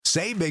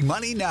Save big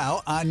money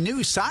now on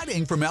new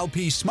siding from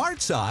LP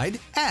SmartSide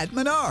at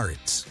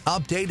Menards.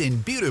 Update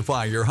and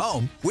beautify your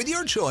home with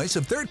your choice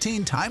of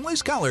 13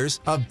 timeless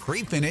colors of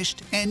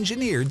pre-finished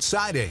engineered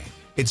siding.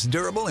 It's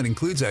durable and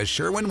includes a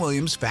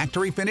Sherwin-Williams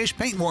factory finish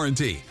paint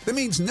warranty that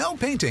means no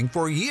painting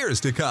for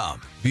years to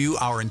come. View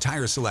our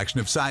entire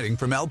selection of siding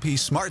from LP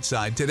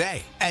SmartSide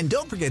today. And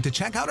don't forget to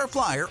check out our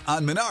flyer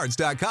on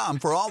Menards.com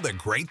for all the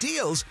great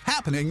deals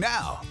happening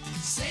now.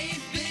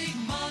 Save big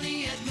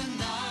money at Menards.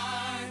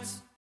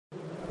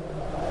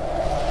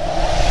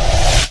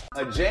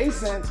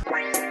 Adjacent.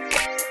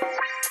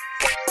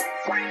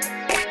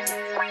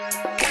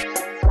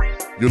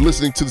 You're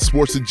listening to the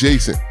Sports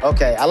Adjacent.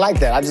 Okay, I like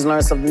that. I just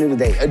learned something new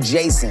today.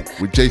 Adjacent.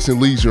 With Jason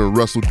Leisure and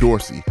Russell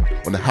Dorsey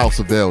on the House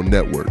of L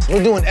Network.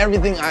 We're doing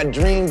everything I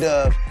dreamed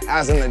of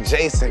as an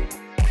adjacent.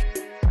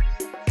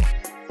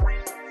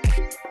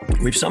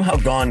 We've somehow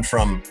gone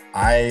from,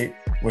 I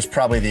was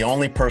probably the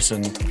only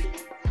person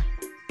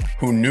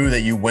who knew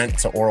that you went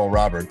to Oral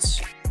Roberts,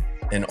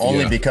 and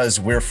only because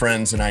we're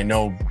friends and I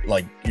know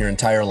like your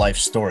entire life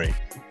story,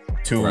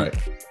 to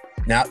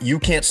now you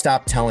can't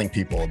stop telling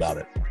people about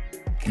it.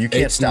 You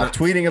can't stop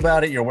tweeting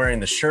about it. You're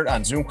wearing the shirt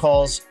on Zoom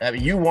calls. I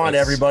mean, you want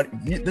everybody.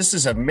 This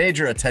is a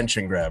major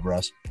attention grab,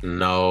 Russ.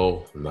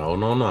 No.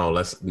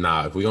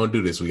 If we're gonna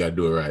do this, we gotta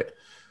do it right.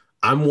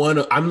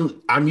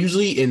 I'm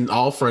usually in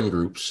all friend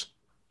groups,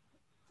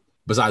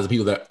 besides the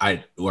people that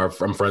I'm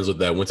friends with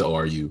that went to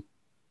ORU,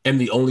 am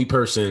the only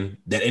person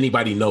that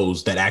anybody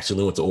knows that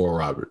actually went to Oral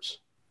Roberts.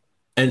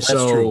 And that's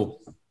so true.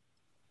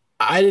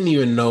 I didn't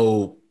even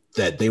know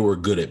that they were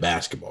good at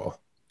basketball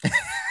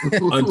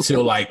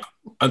until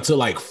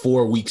like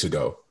 4 weeks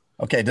ago.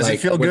 Okay. Does it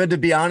feel good to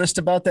be honest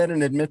about that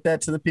and admit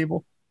that to the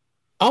people?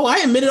 Oh, I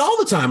admit it all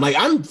the time. Like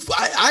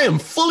I am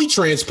fully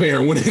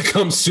transparent when it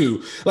comes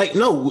to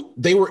no,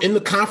 they were in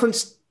the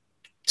conference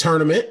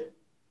tournament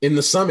in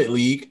the Summit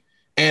League,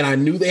 and I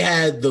knew they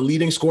had the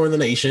leading scorer in the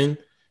nation,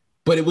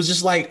 but it was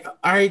just like,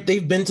 all right,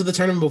 they've been to the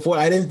tournament before.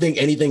 I didn't think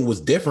anything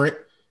was different,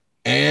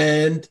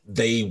 and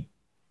they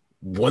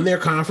won their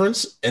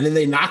conference, and then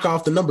they knock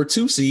off the number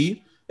 2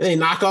 seed, and they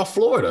knock off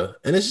Florida,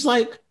 and it's just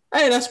like,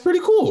 hey, that's pretty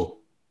cool.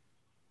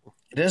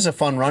 It is a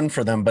fun run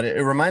for them, but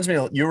it reminds me.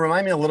 You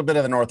remind me a little bit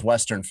of the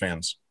Northwestern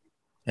fans,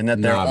 and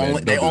that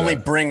they only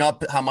bring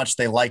up how much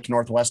they like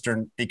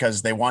Northwestern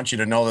because they want you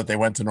to know that they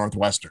went to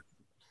Northwestern.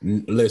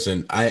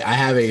 Listen, I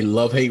have a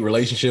love-hate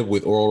relationship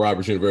with Oral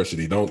Roberts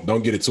University.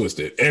 Don't get it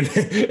twisted,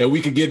 and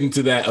we could get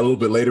into that a little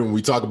bit later when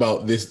we talk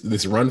about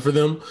this run for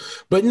them.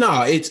 But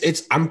no,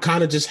 it's I'm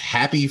kind of just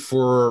happy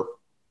for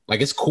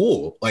it's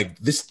cool. Like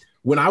this,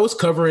 when I was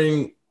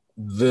covering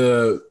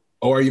the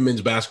ORU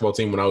men's basketball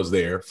team when I was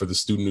there for the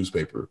student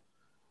newspaper,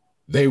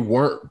 they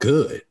weren't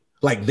good.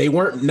 Like they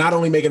weren't not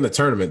only making the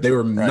tournament, they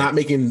were not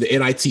making the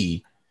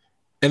NIT,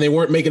 and they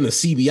weren't making the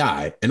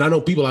CBI. And I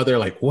know people out there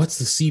like, what's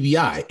the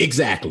CBI?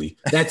 Exactly.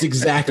 That's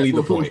exactly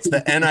the point. It's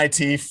the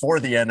NIT for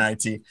the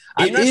NIT.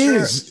 I'm not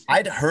sure.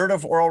 I'd heard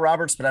of Oral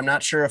Roberts, but I'm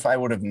not sure if I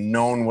would have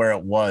known where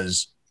it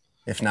was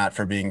if not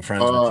for being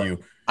friends with you.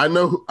 I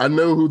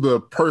know who the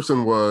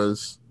person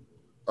was,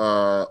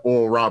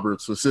 Oral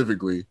Roberts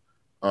specifically.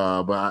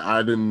 But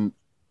I didn't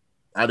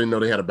know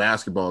they had a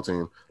basketball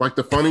team. Like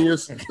the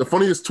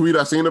funniest tweet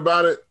I seen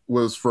about it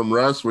was from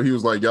Russ, where he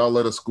was like, "Y'all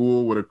let a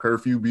school with a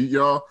curfew beat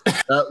y'all."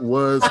 That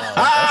was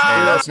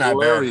that's not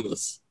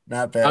hilarious.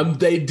 Not bad.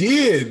 They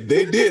did.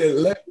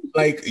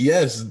 Like,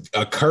 yes,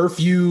 a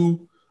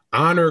curfew,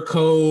 honor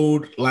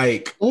code.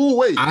 Like, oh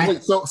wait.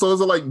 So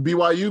is it like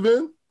BYU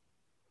then?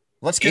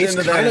 Let's get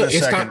into that in a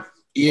second.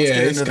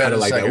 It's kind of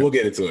like that. We'll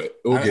get into it.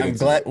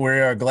 We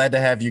are glad to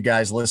have you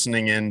guys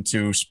listening in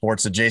to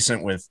Sports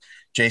Adjacent with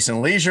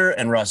Jason Leisure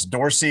and Russ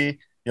Dorsey.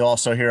 You'll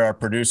also hear our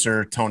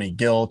producer, Tony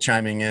Gill,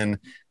 chiming in.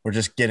 We're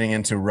just getting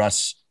into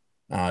Russ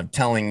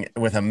telling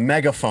with a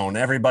megaphone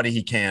everybody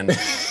he can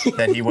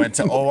that he went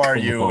to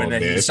ORU and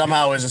that he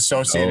somehow is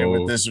associated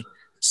with this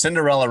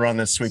Cinderella run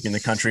that's sweeping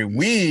the country.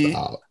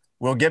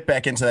 We'll get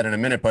back into that in a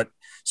minute, but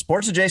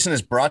Sports Adjacent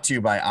is brought to you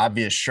by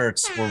Obvious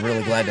Shirts. We're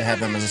really glad to have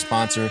them as a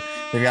sponsor.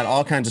 They've got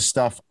all kinds of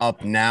stuff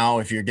up now.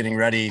 If you're getting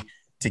ready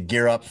to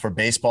gear up for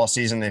baseball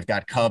season, they've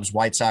got Cubs,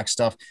 White Sox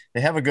stuff.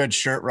 They have a good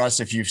shirt, Russ.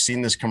 If you've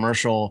seen this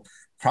commercial,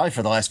 probably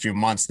for the last few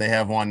months, they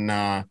have one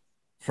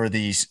for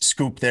the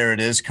Scoop There It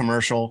Is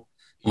commercial.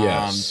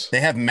 Yes. They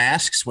have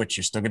masks, which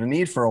you're still going to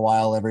need for a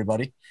while,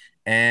 everybody.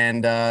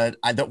 And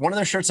one of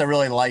their shirts I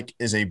really like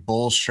is a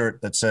Bulls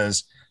shirt that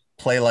says,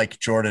 "Play like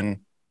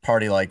Jordan,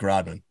 party like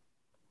Rodman."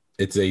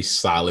 It's a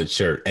solid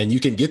shirt. And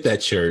you can get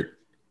that shirt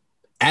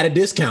at a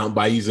discount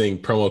by using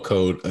promo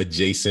code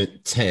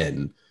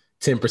adjacent10,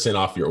 10%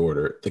 off your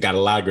order. They got a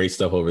lot of great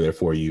stuff over there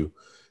for you.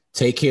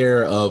 Take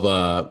care of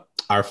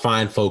our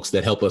fine folks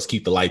that help us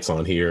keep the lights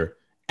on here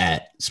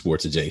at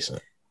Sports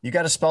Adjacent. You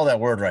got to spell that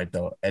word right,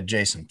 though.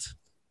 Adjacent.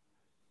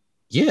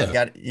 Yeah.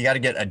 You got to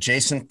get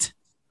adjacent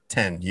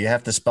 10. You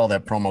have to spell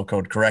that promo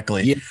code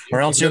correctly, or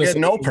else you'll get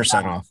no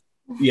percent off.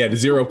 Yeah, the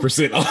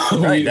 0% off.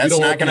 Right, that's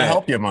not going to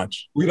help you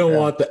much. We don't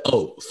want that.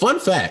 Oh, fun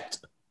fact.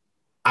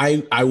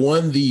 I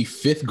won the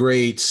 5th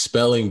grade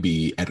spelling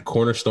bee at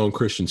Cornerstone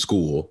Christian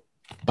School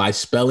by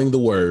spelling the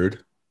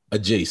word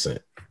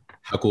adjacent.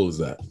 How cool is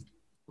that?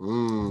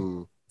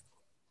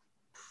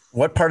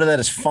 What part of that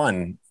is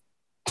fun?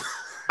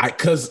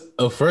 Because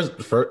first,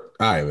 all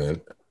right,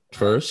 man.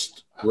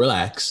 First,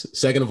 relax.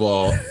 Second of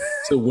all,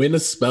 to win a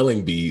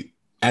spelling bee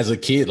as a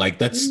kid, like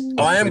that's.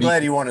 Oh, I am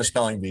glad you won a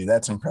spelling bee.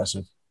 That's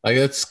impressive. Like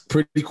that's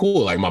pretty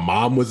cool. Like my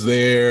mom was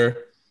there,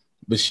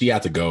 but she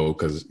had to go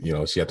because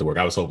she had to work.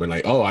 I was hoping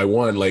like, oh, I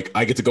won. Like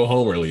I get to go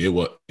home early. It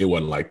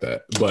wasn't like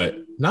that. But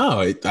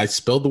no, I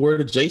spelled the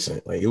word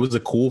adjacent. Like it was a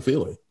cool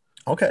feeling.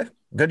 Okay,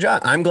 good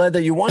job. I'm glad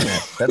that you won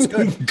that. That's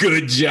good.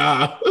 Good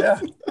job.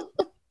 Yeah.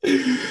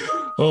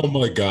 Oh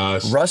my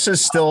gosh. Russ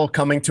is still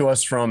coming to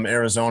us from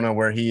Arizona,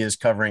 where he is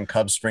covering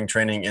Cubs spring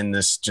training in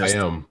this just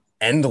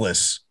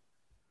endless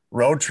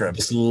road trip.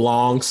 This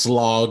long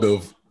slog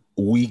of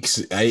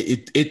weeks.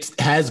 It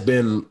has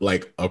been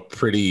like a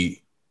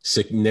pretty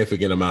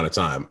significant amount of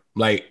time.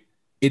 Like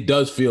it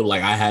does feel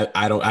like I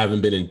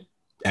haven't been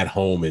at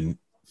home in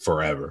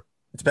forever.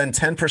 It's been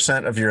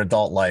 10% of your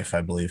adult life,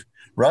 I believe.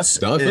 Russ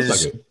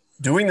is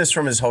doing this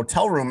from his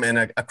hotel room,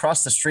 and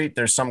across the street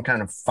there's some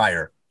kind of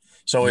fire.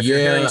 So if you're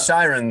hearing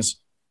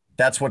sirens,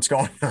 that's what's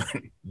going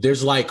on.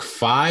 There's like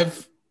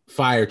 5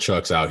 fire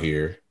trucks out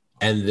here,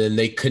 and then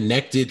they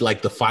connected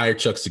like the fire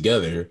trucks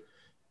together.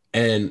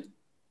 And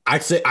I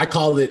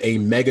called it a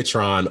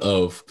Megatron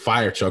of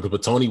fire trucks.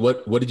 But Tony,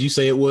 what did you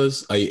say it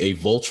was? A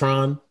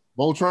Voltron?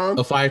 Voltron?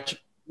 Of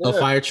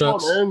fire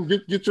trucks? On,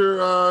 man. Get your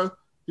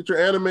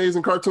animes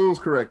and cartoons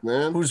correct,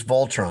 man. Who's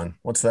Voltron?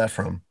 What's that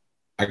from?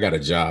 I got a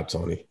job,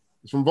 Tony.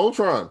 It's from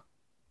Voltron.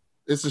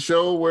 It's the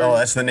show where. Oh,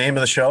 that's the name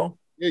of the show?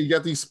 Yeah, you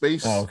got these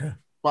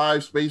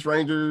 5 Space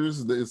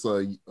Rangers. It's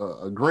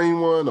a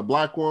green one, a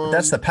black one. But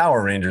that's the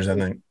Power Rangers, I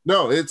think.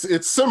 No,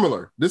 it's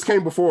similar. This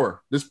came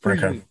before. This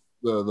predated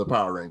the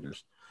Power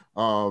Rangers.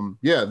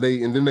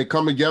 Then they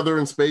come together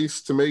in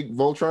space to make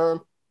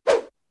Voltron.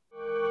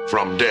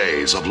 From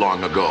days of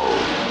long ago,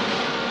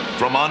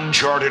 from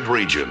uncharted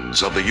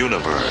regions of the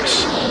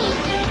universe,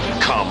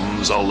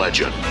 comes a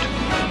legend.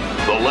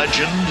 The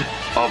legend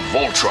of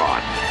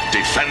Voltron,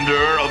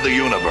 defender of the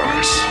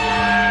universe.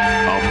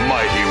 A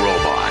mighty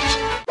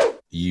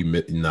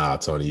robot. Nah,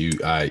 Tony,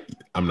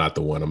 I'm not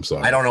the one. I'm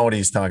sorry. I don't know what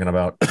he's talking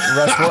about.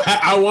 Russ,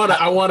 I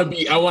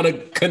want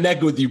to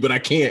connect with you, but I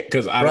can't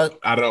because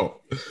I don't.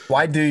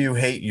 Why do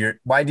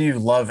you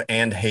love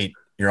and hate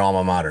your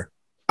alma mater?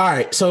 All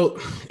right, so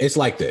it's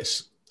like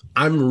this.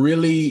 I'm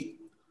really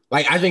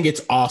I think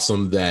it's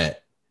awesome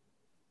that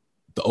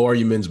the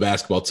ORU men's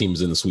basketball team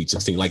is in the Sweet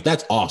 16. Like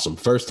that's awesome.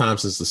 First time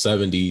since the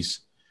 70s.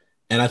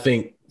 And I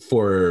think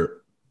I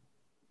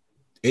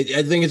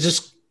think it's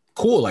just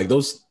cool. Like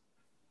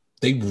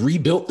they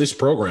rebuilt this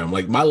program.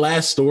 Like my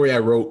last story I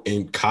wrote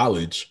in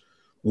college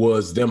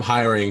was them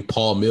hiring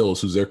Paul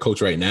Mills, who's their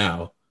coach right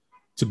now,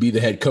 to be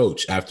the head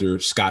coach after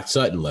Scott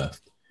Sutton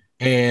left.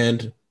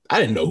 And I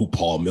didn't know who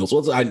Paul Mills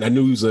was. I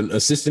knew he was an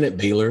assistant at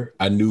Baylor.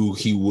 I knew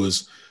he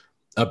was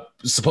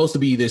supposed to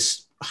be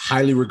this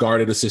highly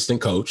regarded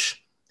assistant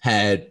coach,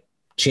 had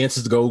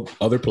chances to go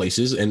other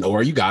places, and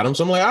ORU got him.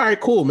 So I'm like, all right,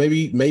 cool.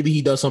 Maybe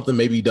he does something,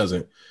 maybe he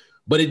doesn't.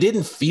 But it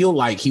didn't feel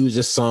like he was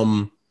just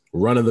some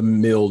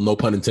run-of-the-mill, no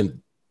pun intended,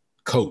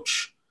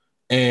 coach.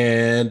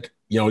 And,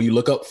 you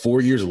look up 4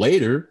 years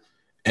later,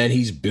 and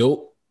he's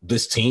built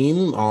this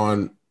team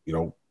on,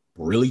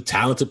 really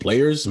talented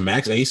players.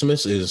 Max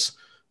Asmus is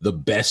the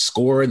best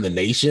scorer in the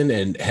nation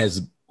and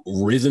has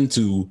risen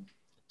to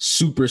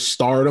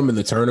superstardom in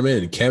the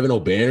tournament. And Kevin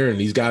O'Banner and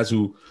these guys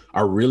who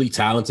are really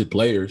talented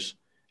players.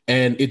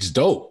 And it's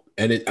dope.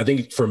 And I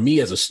think for me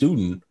as a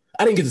student,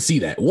 I didn't get to see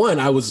that. One,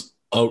 I was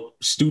a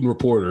student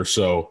reporter,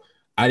 so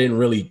I didn't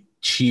really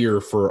cheer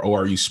for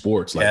ORU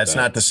sports like that. Yeah, it's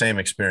not the same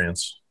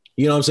experience.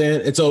 You know what I'm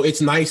saying? And so it's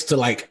nice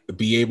to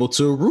be able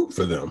to root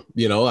for them,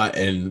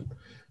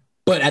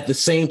 but at the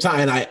same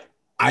time,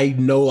 I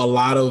know a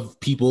lot of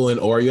people in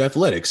ORU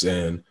athletics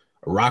and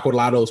rock with a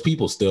lot of those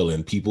people still,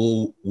 and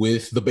people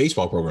with the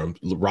baseball program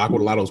rock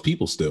with a lot of those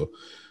people still.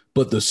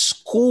 But the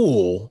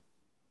school,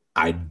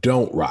 I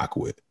don't rock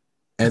with.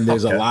 And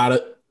there's a lot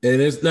of,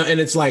 there's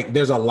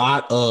a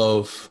lot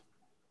of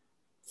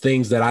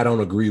things that I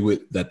don't agree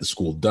with that the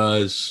school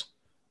does.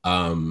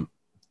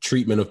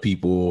 Treatment of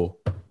people,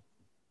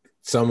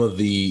 some of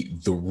the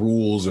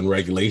rules and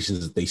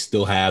regulations that they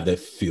still have that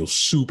feel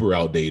super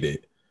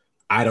outdated.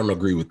 I don't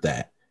agree with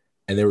that.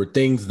 And there were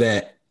things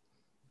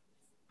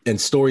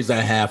and stories I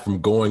have from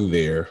going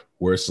there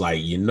where it's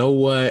like, you know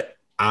what?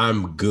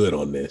 I'm good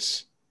on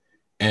this.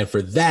 And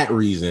for that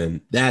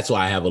reason, that's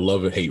why I have a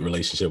love and hate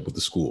relationship with the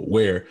school,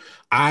 where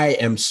I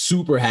am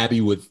super happy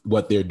with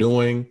what they're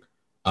doing.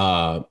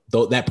 Though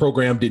that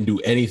program didn't do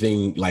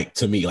anything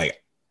to me.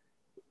 Like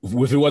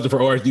if it wasn't for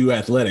ORU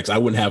athletics, I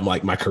wouldn't have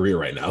my career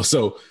right now.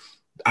 So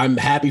I'm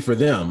happy for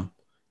them.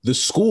 The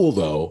school,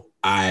 though,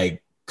 I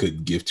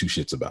could give two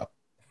shits about.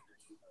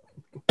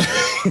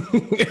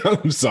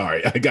 I'm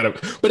sorry. I gotta,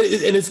 but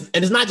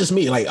it's not just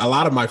me. Like a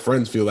lot of my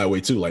friends feel that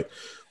way too. Like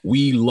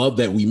we love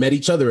that we met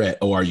each other at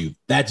ORU.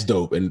 That's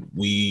dope. And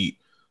we,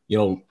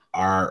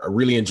 are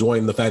really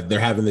enjoying the fact that they're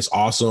having this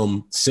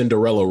awesome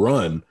Cinderella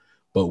run,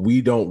 but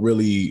we don't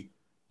really,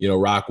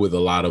 rock with a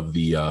lot of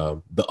the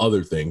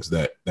other things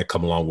that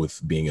come along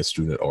with being a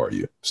student at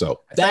ORU.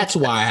 So that's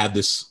why I have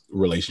this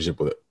relationship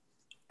with it.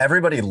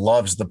 Everybody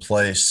loves the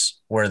place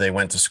where they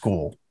went to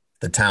school,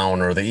 the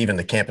town, or even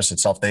the campus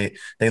itself. They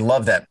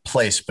love that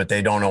place, but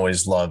they don't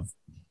always love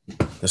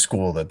the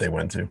school that they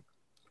went to.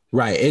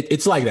 Right.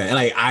 It's like that. And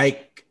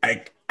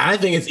I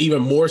think it's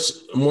even more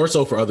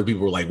so for other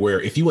people, like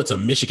where if you went to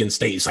Michigan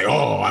State, it's like,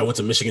 oh, I went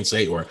to Michigan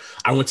State, or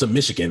I went to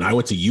Michigan, I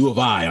went to U of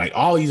I, like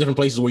all these different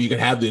places where you can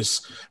have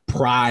this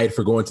pride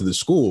for going to the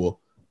school.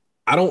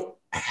 I don't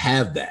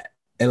have that.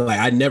 And like,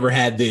 I never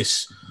had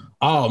this,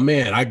 oh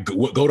man, I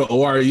go to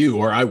ORU,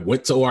 or I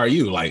went to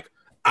ORU. Like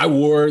I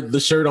wore the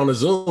shirt on a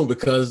Zoom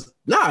because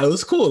it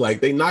was cool.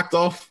 Like they knocked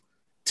off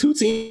 2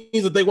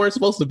 teams that they weren't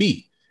supposed to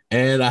beat.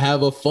 And I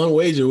have a fun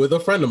wager with a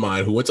friend of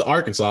mine who went to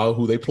Arkansas,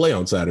 who they play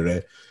on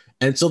Saturday.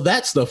 And so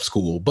that stuff's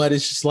cool. But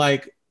it's just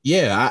like,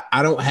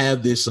 I don't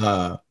have this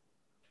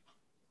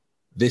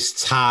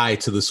this tie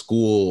to the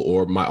school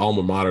or my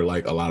alma mater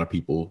like a lot of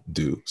people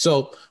do.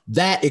 So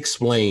that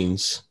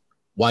explains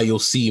why you'll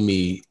see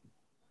me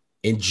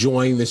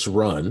enjoying this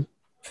run.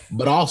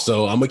 But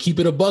also, I'm going to keep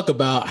it a buck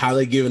about how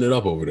they're giving it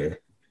up over there.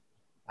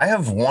 I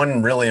have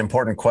one really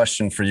important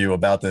question for you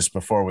about this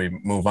before we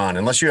move on,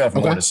 unless you have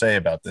more to say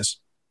about this.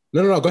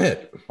 No, go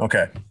ahead.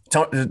 Okay.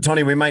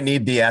 Tony, we might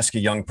need the Ask a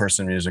Young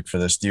Person music for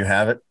this. Do you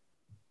have it?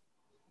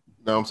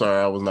 No, I'm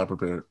sorry. I was not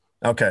prepared.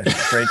 Okay.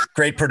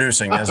 Great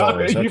producing, as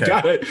always.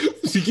 Okay.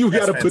 You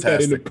got to put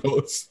that in the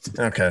post.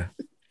 Okay.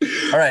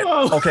 All right.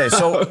 Okay.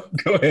 So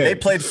go ahead. They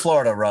played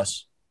Florida,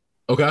 Russ.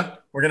 Okay.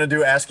 We're going to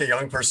do Ask a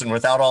Young Person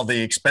without all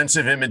the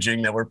expensive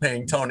imaging that we're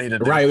paying Tony to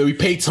do. Right. We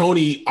pay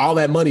Tony all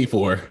that money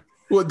for.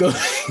 Go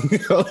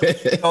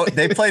ahead. Oh,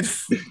 they played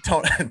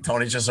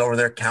Tony's just over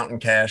there counting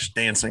cash,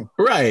 dancing.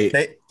 Right.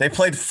 They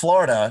played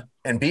Florida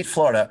and beat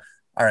Florida.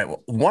 All right.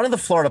 Well, one of the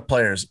Florida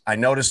players, I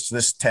noticed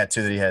this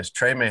tattoo that he has,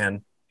 Trey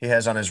Mann. He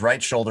has on his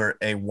right shoulder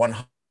a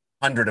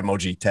 100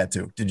 emoji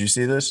tattoo. Did you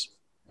see this?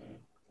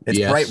 It's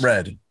bright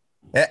red.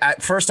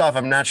 First off,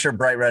 I'm not sure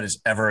bright red is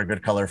ever a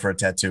good color for a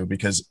tattoo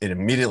because it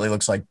immediately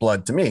looks like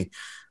blood to me.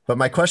 But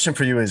my question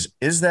for you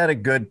is that a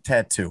good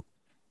tattoo?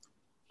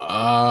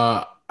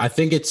 I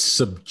think it's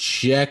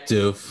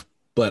subjective,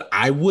 but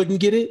I wouldn't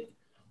get it.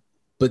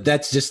 But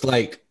that's just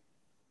like,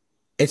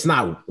 it's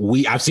not,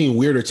 I've seen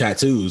weirder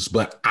tattoos,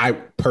 but I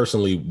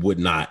personally would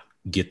not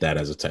get that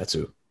as a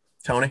tattoo.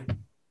 Tony?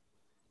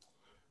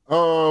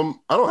 I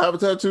don't have a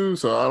tattoo,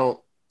 so I don't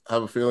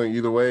have a feeling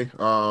either way.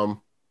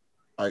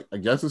 I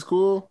guess it's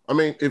cool. I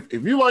mean, if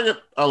you like it,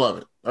 I love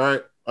it. All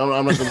right.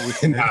 I'm not going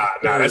to. Nah,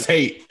 that's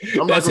hate.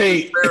 That's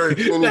hate.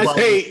 That's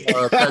hate.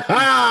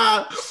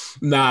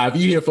 Nah, if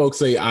you hear folks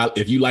say,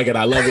 if you like it,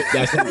 I love it,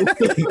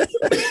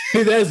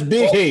 that's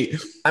big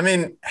hate. I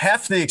mean,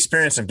 half the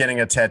experience of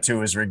getting a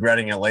tattoo is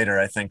regretting it later,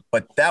 I think.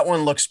 But that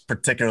one looks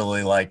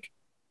particularly like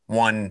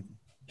one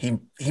he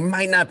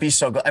might not be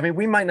so good. I mean,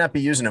 we might not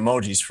be using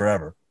emojis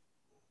forever.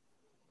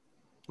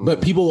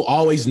 But people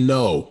always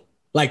know.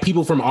 Like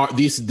people from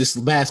this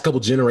last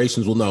couple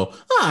generations will know,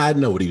 I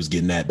know what he was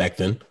getting at back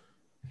then.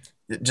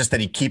 Just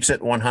that he keeps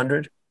it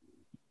 100?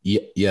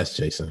 Yes,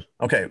 Jason.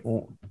 Okay.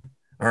 All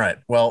right.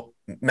 Well,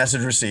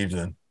 message received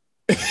then.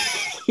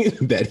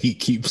 That he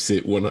keeps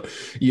it 100.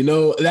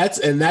 That's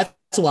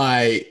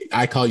why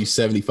I call you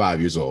 75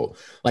 years old.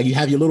 Like you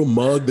have your little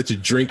mug that you're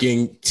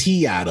drinking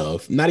tea out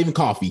of, not even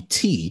coffee,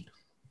 tea.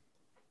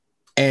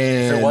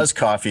 And if it was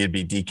coffee, it'd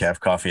be decaf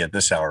coffee at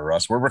this hour,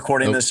 Russ. We're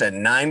recording this at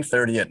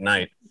 9:30 at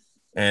night.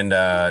 And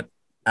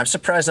I'm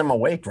surprised I'm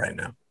awake right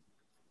now.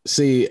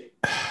 See,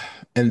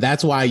 and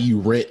that's why you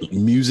rent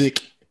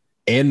music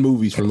and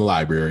movies from the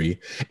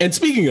library. And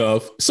speaking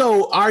of,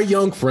 so our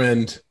young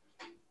friend,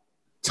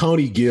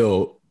 Tony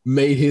Gill,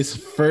 made his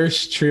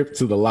first trip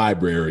to the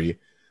library.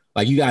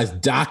 Like you guys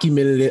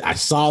documented it. I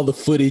saw the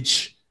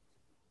footage.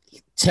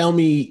 Tell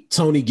me,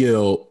 Tony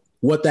Gill,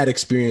 what that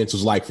experience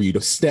was like for you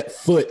to step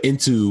foot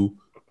into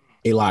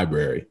a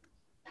library.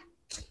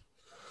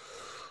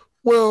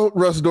 Well,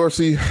 Russ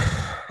Dorsey,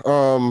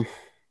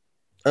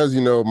 as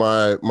you know,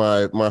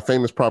 my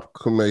famous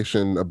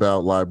proclamation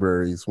about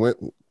libraries went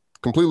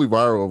completely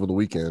viral over the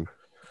weekend.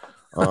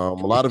 A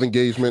lot of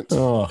engagement,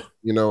 a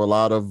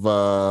lot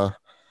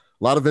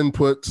of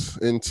input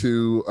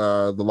into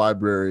the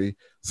library.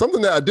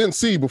 Something that I didn't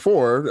see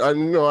before.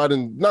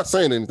 Not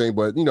saying anything,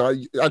 but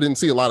I didn't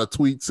see a lot of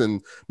tweets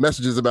and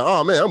messages about,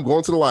 oh man, I'm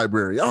going to the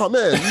library. Oh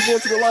man, you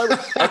going to the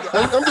library?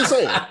 I'm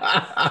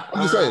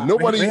just saying.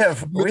 Nobody.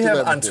 We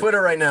have on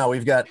Twitter right now.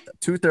 We've got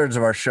 2/3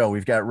 of our show.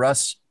 We've got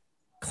Russ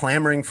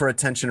clamoring for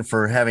attention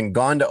for having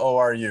gone to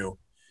ORU,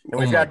 and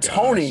we've got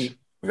Tony.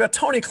 We've got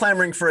Tony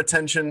clamoring for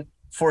attention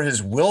for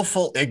his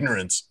willful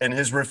ignorance and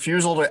his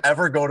refusal to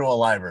ever go to a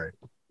library.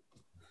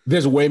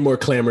 There's way more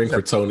clamoring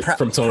for Tony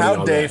from Tony.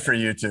 Proud day for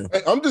you two.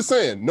 Hey, I'm just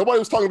saying, nobody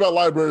was talking about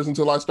libraries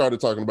until I started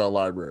talking about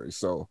libraries.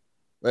 So,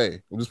 hey,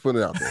 I'm just putting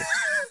it out there.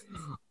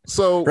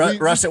 So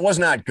Russ, it was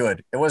not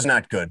good. It was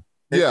not good.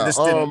 This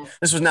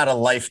was not a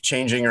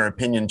life-changing or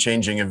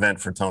opinion-changing event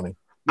for Tony.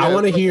 Yeah, I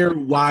want to hear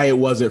why it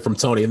wasn't from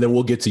Tony, and then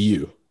we'll get to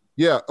you.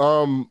 Yeah.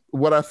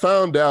 What I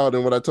found out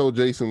and what I told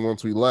Jason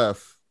once we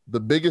left, the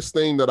biggest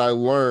thing that I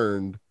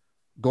learned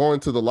going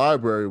to the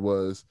library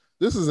was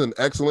this is an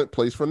excellent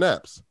place for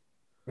naps.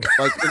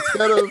 Like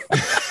instead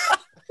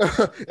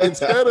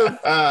of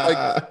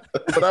like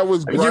when I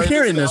was You're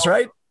hearing this,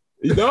 right?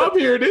 You know, I'm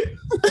hearing it.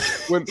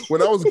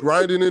 when I was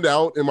grinding it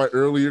out in my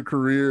earlier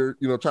career,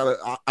 you know,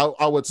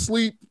 I would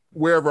sleep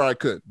wherever I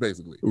could,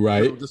 basically,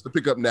 right? You know, just to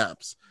pick up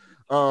naps.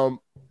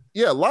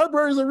 Yeah,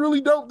 libraries are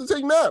really dope to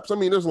take naps. I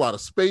mean, there's a lot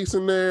of space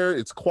in there.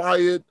 It's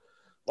quiet.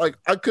 Like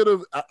I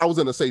was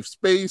in a safe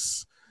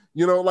space.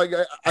 You know, like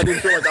I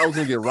didn't feel like I was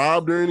gonna get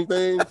robbed or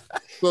anything.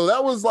 So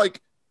that was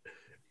like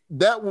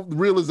that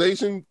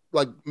realization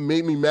like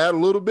made me mad a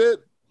little bit,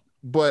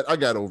 but I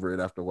got over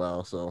it after a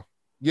while. So.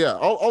 Yeah,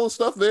 all the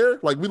stuff there.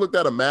 Like we looked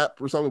at a map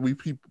or something.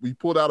 We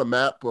pulled out a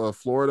map of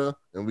Florida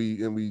and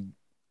we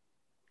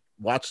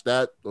watched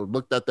that or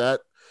looked at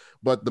that.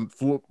 But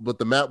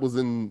the map was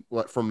in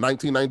from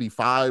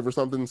 1995 or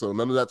something. So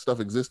none of that stuff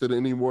existed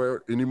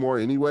anymore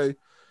anyway.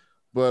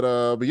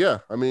 But yeah,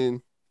 I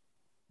mean,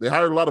 they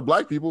hired a lot of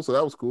black people, so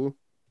that was cool.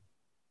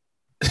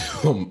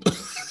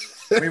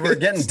 We were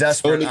getting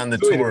desperate on the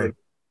tour.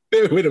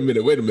 Wait a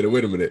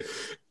minute.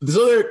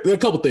 So there are a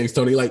couple things,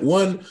 Tony. Like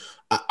one,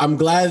 I'm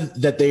glad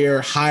that they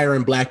are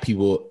hiring black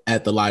people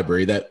at the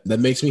library. That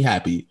makes me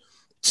happy.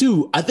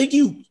 Two, I think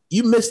you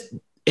missed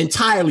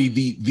entirely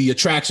the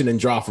attraction and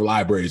draw for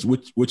libraries,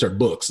 which are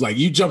books. Like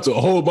you jumped to a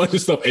whole bunch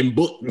of stuff and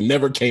book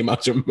never came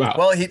out your mouth.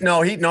 Well,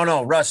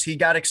 no, Russ, he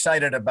got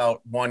excited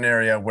about one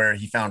area where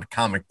he found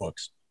comic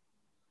books,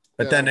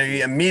 but then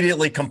he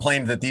immediately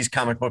complained that these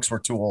comic books were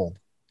too old.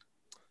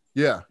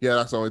 Yeah,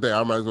 that's the only thing.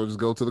 I might as well just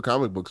go to the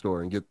comic book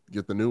store and get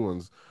the new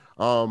ones.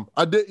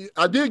 I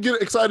did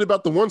get excited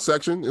about the one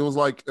section. It was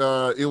like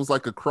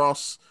a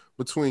cross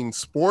between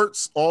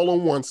sports all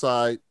on one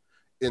side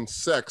and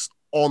sex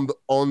on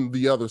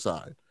the other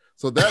side.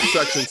 So that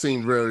section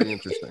seemed very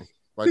interesting.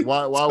 Like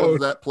why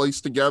was that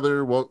placed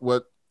together?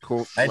 What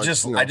cool? I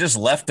just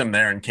left him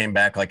there and came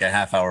back like a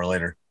half hour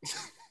later.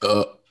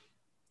 I'm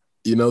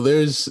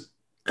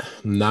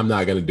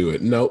not gonna do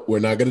it. No, we're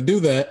not gonna do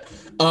that.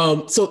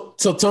 So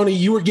Tony,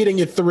 you were getting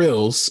your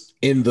thrills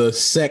in the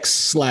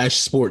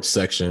sex/sports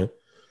section,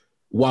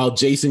 while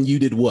Jason, you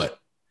did what?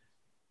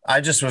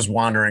 I just was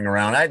wandering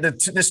around.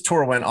 This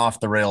tour went off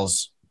the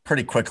rails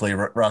pretty quickly,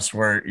 Russ,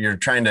 where you're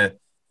trying to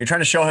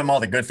show him all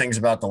the good things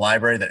about the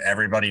library that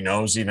everybody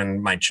knows,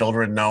 even my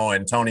children know,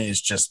 and Tony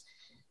is just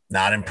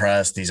not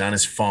impressed. He's on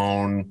his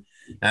phone.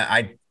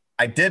 I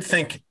did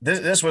think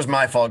this was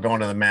my fault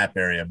going to the map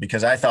area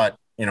because I thought,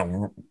 you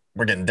know,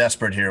 we're getting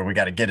desperate here. We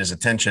got to get his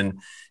attention.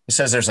 He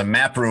says there's a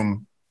map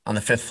room on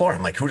the 5th floor.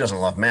 I'm like, who doesn't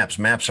love maps?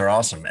 Maps are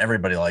awesome.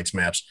 Everybody likes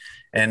maps.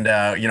 And,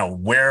 you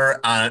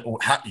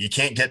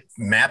can't get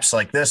maps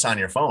like this on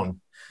your phone.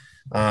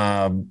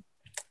 And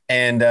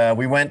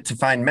we went to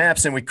find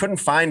maps and we couldn't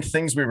find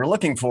things we were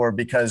looking for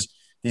because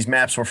these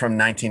maps were from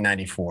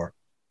 1994,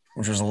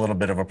 which was a little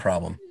bit of a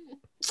problem.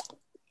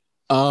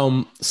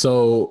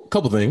 So a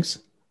couple things.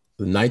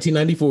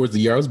 1994 is the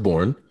year I was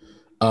born.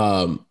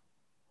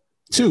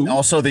 Two,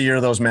 also the year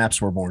those maps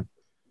were born.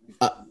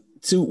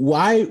 Two,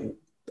 why,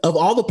 of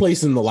all the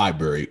places in the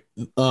library,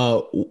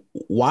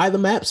 why the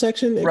map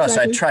section? Exactly? Russ,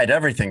 I tried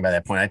everything by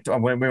that point.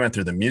 We went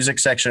through the music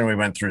section. We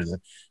went through the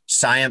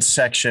science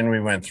section. We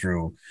went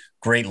through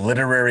great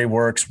literary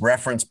works,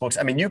 reference books.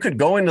 I mean, you could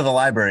go into the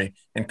library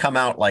and come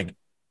out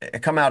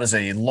as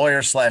a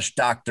lawyer /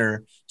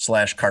 doctor /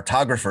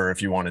 cartographer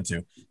if you wanted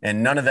to.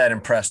 And none of that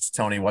impressed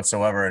Tony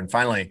whatsoever. And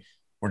finally,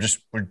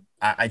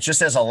 I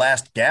just as a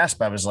last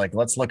gasp, I was like,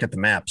 let's look at the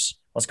maps.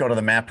 Let's go to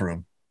the map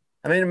room.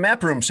 I mean, a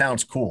map room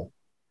sounds cool.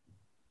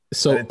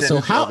 So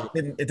how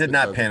it did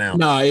not pan out.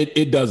 No,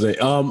 it doesn't.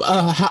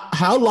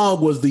 How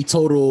long was the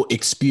total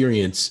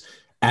experience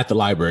at the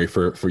library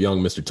for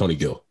young Mr. Tony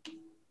Gill?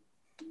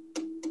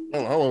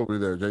 Oh, how long were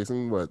you there,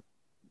 Jason? What,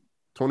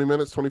 20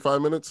 minutes,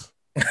 25 minutes?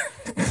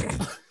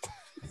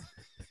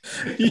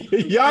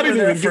 Y'all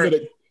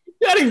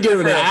didn't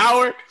give it an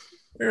hour.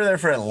 We were there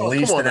for at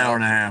least an hour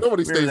and a half.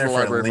 Nobody stays in the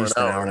library for an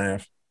hour and a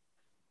half.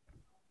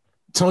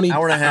 Tony,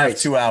 hour and a half,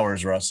 2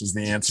 hours, Russ, is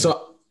the answer.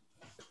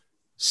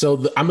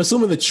 So I'm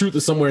assuming the truth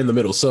is somewhere in the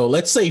middle. So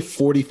let's say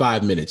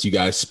 45 minutes you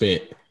guys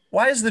spent.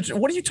 What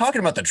are you talking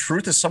about? The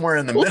truth is somewhere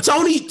in the middle.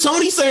 Tony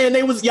saying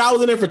y'all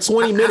was in there for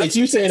 20 minutes.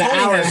 You saying an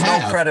hour and a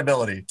half. No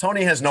credibility.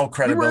 Tony has no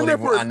credibility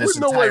on this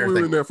entire thing.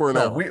 We were in there for an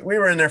hour. We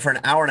were in there for an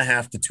hour and a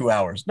half to 2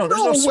 hours. No,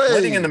 there's no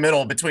splitting in the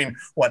middle between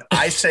what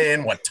I say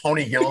and what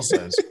Tony Gill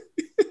says.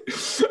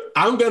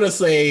 I'm going to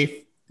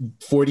say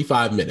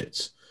 45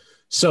 minutes.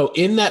 So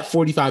in that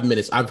 45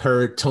 minutes, I've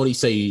heard Tony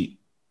say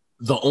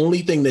the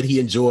only thing that he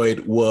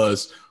enjoyed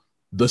was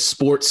the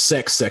sports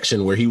sex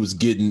section where he was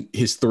getting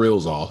his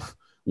thrills off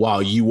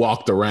while you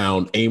walked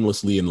around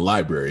aimlessly in the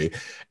library.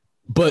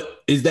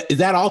 But is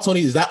that all,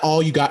 Tony? Is that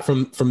all you got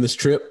from this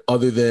trip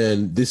other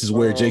than this is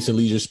where Jason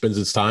Leisure spends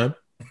his time?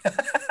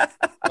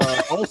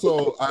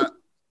 Also,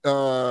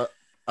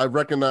 I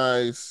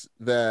recognize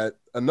that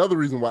another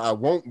reason why I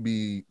won't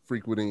be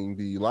frequenting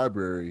the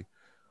library,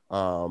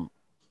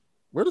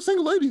 where the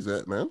single ladies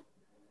at, man?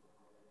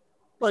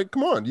 Like,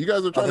 come on, you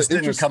guys are trying This to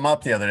didn't come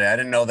up the other day. I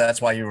didn't know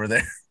that's why you were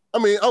there. I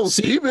mean, I was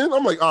peeping.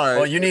 I'm like, all right.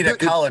 Well, you need a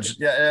college.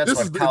 Yeah, that's this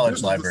what is the- college this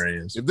is library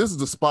is. If this is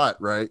the spot,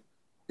 right,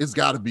 it's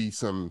got to be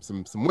some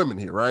women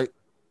here, right?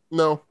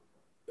 No.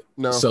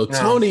 So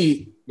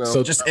Tony, No.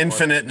 so Just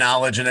infinite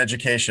knowledge and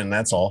education.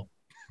 That's all.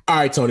 all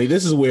right, Tony,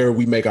 this is where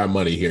we make our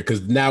money here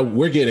because now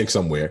we're getting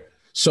somewhere.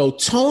 So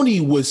Tony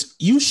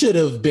you should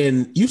have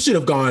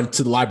gone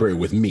to the library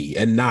with me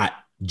and not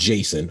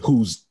Jason,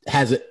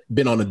 hasn't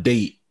been on a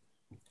date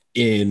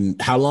in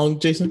how long,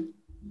 Jason?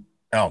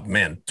 Oh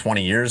man,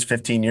 20 years,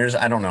 15 years.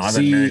 I don't know. I've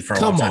been married for a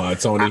long time. Come on,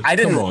 Tony. I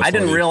didn't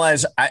Tony.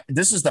 realize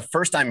this is the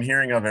first time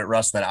hearing of it,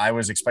 Russ, that I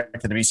was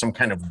expected to be some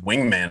kind of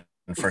wingman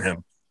for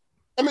him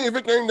I mean, if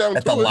it came down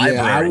at the to it,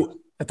 library.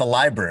 At the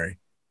library.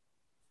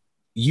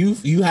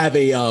 You have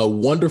a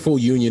wonderful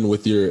union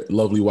with your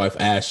lovely wife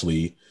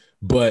Ashley,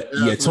 but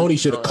yeah, Tony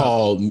should have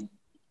called.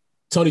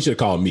 Tony should have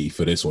called me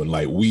for this one.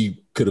 Like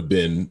we could have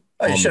been.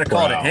 Oh, you should have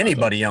called it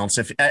anybody else.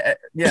 If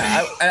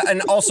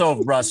and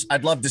also Russ,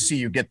 I'd love to see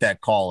you get that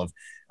call of,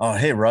 oh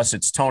hey Russ,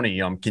 it's Tony.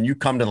 Can you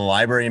come to the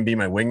library and be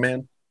my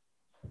wingman?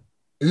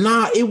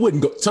 Nah, it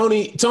wouldn't go.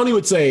 Tony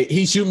would say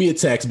he'd shoot me a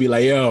text, be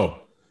like, "Yo,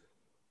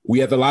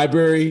 we at the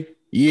library."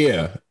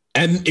 Yeah.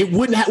 And it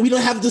wouldn't we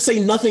don't have to say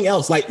nothing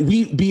else. Like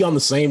we'd be on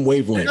the same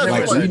wavelength. Yeah,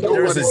 like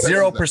there was a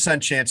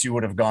 0% chance you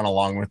would have gone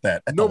along with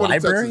that. At nobody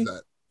the library? texts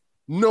that.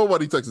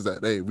 Nobody texts that.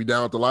 Hey, we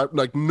down at the library.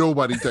 Like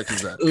nobody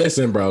texts that.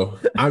 Listen, bro.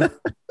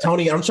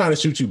 Tony, I'm trying to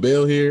shoot you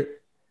Bill here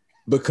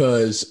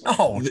because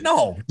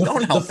no,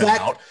 don't help him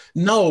out.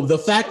 No, the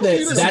fact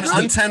that that's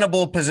an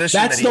untenable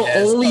position. That's the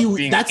only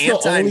reason.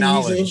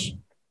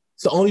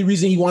 It's the only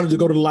reason he wanted to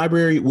go to the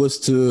library was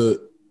to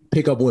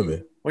pick up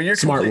women. Well, you're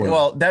smart women.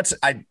 Well,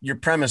 your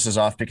premise is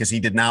off because he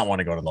did not want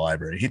to go to the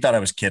library. He thought I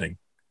was kidding.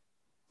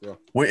 Yeah.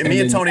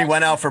 Me and Tony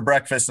went out for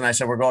breakfast, and I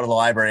said we're going to the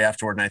library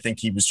afterward, and I think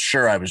he was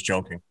sure I was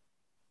joking.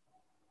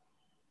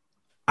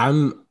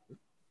 All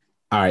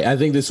right. I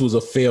think this was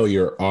a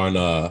failure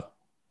on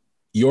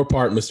your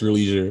part, Mr.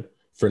 Leisure,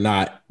 for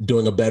not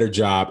doing a better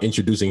job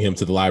introducing him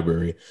to the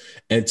library.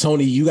 And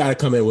Tony, you got to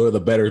come in with a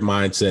better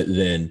mindset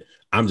than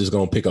I'm just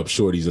going to pick up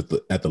shorties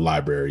at the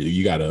library.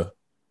 You got to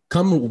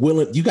come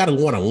willing. You got to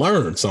want to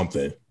learn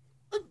something.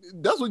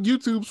 That's what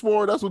YouTube's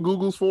for. That's what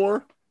Google's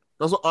for.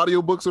 That's what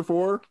audiobooks are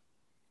for.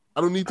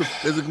 I don't need to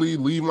physically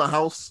leave my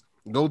house,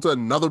 go to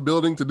another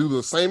building to do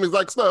the same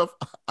exact stuff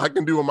I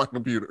can do on my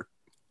computer.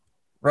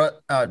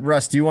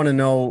 Russ, do you want to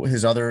know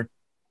his other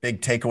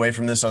big takeaway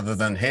from this other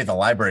than, hey, the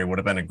library would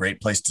have been a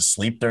great place to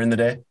sleep during the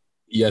day?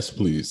 Yes,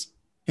 please.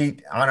 On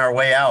our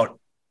way out,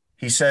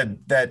 he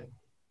said that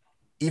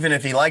even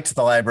if he liked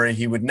the library,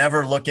 he would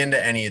never look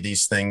into any of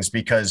these things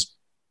because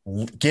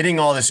getting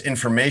all this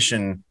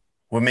information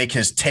would make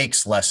his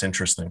takes less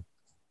interesting.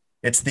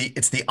 It's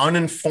the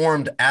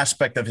uninformed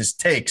aspect of his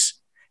takes.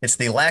 It's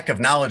the lack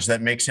of knowledge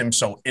that makes him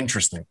so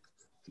interesting.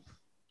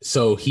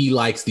 So he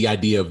likes the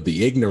idea of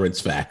the ignorance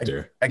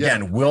factor.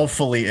 Again,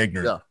 willfully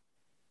ignorant.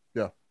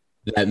 Yeah.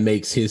 That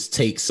makes his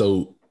take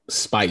so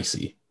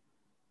spicy.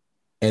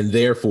 And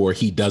therefore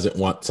he doesn't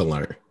want to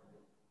learn.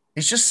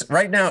 He's just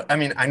right now. I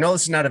mean, I know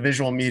this is not a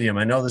visual medium.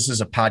 I know this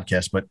is a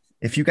podcast, but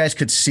if you guys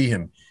could see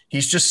him,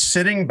 he's just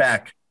sitting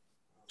back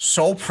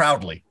so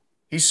proudly.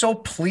 He's so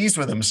pleased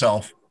with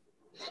himself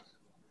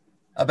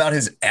about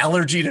his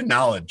allergy to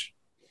knowledge.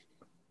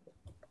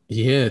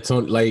 Yeah,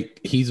 Tony,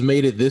 like he's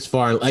made it this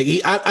far. Like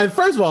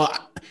first of all,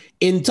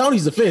 in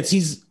Tony's defense,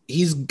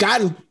 he's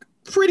gotten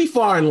pretty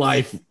far in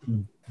life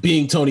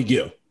being Tony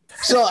Gill.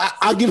 So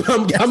I'm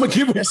gonna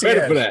give him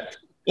credit for that.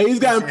 And he's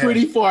gotten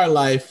pretty far in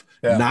life,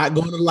 not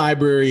going to the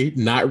library,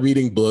 not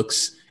reading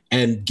books,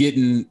 and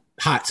getting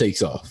hot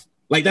takes off.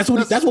 Like that's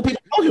what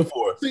people know him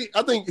for. See,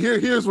 I think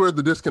here's where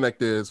the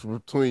disconnect is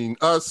between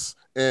us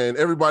and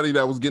everybody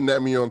that was getting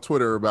at me on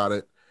Twitter about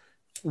it.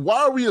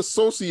 Why are we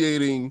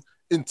associating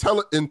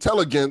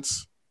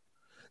intelligence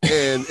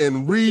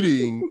and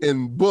reading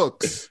and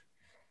books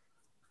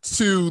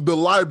to the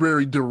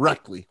library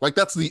directly? Like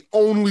that's the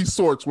only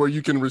source where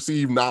you can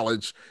receive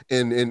knowledge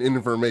and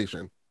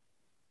information.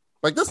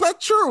 Like that's not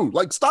true.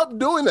 Like stop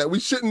doing that. We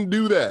shouldn't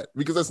do that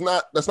because that's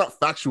not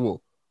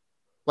factual.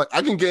 Like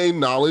I can gain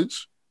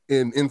knowledge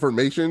and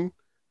information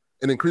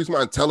and increase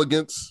my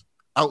intelligence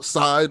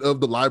outside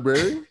of the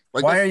library.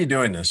 Like why are you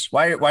doing this?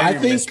 Why are you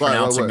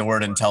mispronouncing the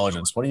word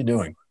intelligence? What are you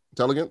doing?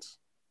 Intelligence?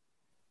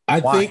 I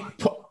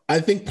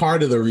think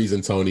part of the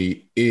reason,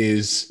 Tony,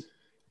 is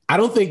I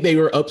don't think they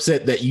were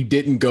upset that you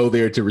didn't go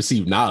there to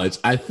receive knowledge.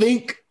 I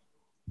think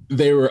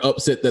they were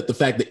upset that the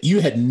fact that you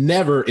had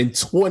never in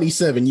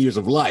 27 years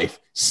of life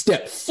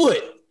stepped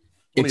foot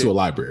into a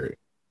library.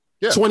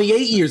 Yeah.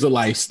 28 years of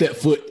life stepped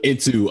foot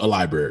into a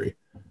library.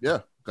 Yeah.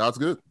 God's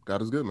good.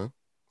 God is good, man.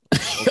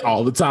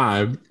 All the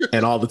time.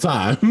 And all the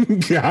time.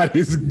 God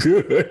is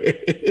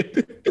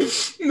good.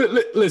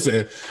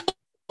 Listen,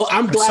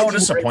 I'm glad. So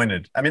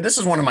disappointed. I mean, this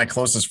is one of my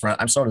closest friends.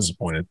 I'm so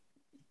disappointed.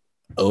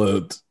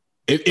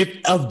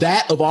 If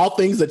of all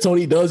things that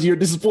Tony does, you're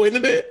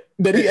disappointed in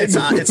that it's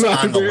on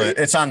the list.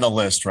 It's on the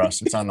list,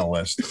 Russ. It's on the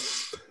list.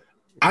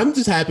 I'm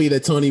just happy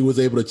that Tony was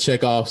able to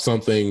check off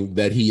something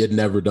that he had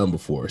never done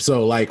before.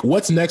 So, like,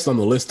 what's next on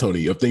the list,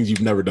 Tony, of things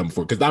you've never done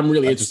before? Because I'm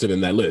really interested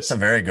in that list. That's a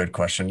very good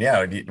question.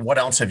 Yeah. What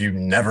else have you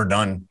never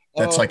done?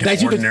 That's like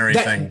an ordinary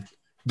thing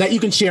that you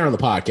can share on the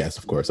podcast.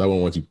 Of course, I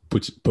won't want you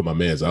put my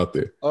mans out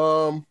there.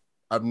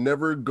 I've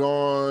never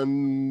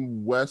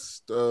gone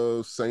west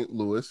of St.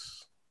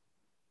 Louis.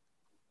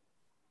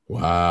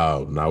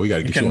 Wow. Now we got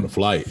to get you on a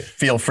flight.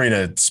 Feel free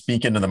to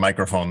speak into the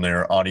microphone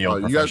there, audio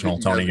professional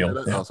Tony Gill.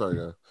 Yeah. Oh, sorry,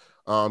 guys.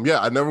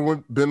 I never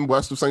been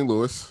west of St.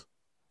 Louis.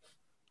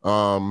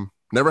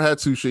 Never had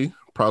sushi.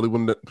 Probably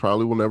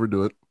will never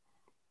do it.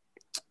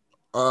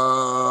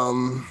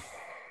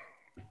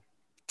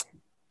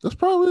 That's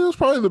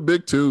probably the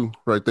big two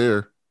right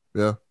there.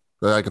 Yeah,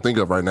 that I can think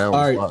of right now.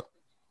 All right.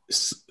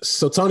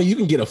 So Tony, you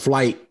can get a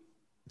flight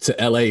to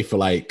LA for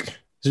like,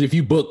 if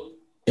you book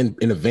in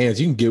advance,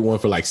 you can get one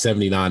for like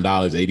 $79,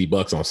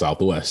 $80 on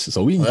Southwest.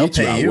 So we can get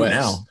you out west.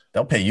 Now.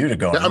 They'll pay you to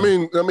go. Yeah, I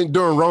mean,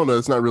 during Rona,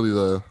 it's not really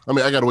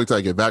I got to wait till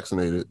I get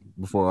vaccinated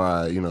before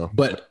I,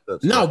 But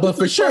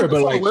for sure.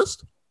 But like,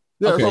 list.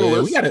 Yeah,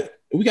 okay,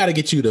 we got to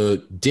get you to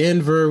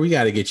Denver. We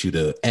got to get you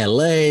to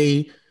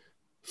LA,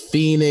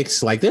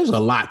 Phoenix. Like, there's a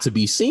lot to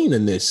be seen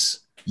in this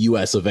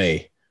US of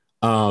A.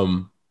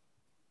 The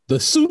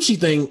sushi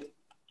thing,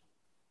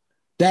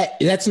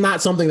 that's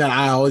not something that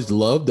I always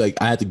loved.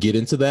 Like, I had to get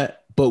into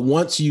that. But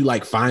once you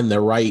like find the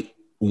right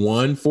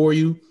one for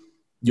you,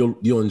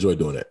 you'll enjoy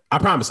doing it. I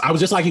promise. I was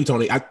just like you,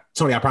 Tony. I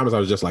promise I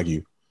was just like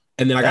you.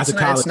 And then I got to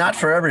college. It's not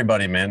for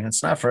everybody, man.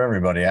 It's not for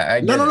everybody.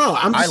 No.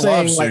 I'm just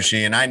saying, love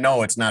sushi, and I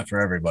know it's not for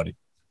everybody.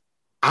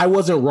 I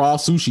wasn't raw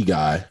sushi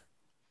guy.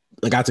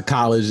 I got to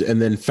college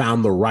and then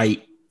found the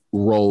right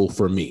role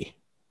for me.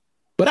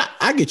 But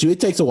I get you.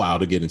 It takes a while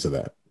to get into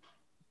that.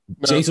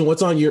 No. Jason,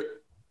 what's on your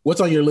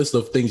list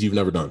of things you've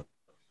never done?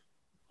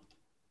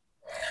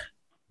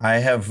 I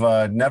have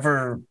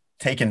never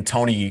taken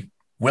Tony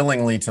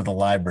willingly to the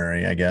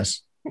library, I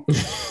guess.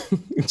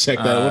 Check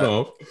that one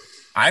off.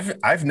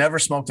 I've never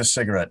smoked a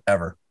cigarette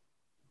ever.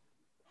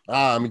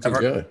 Me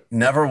too.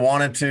 Never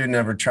wanted to,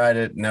 never tried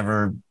it,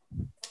 never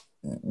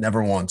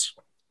once.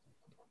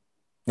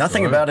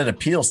 Nothing about it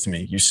appeals to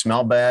me. You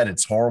smell bad.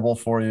 It's horrible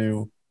for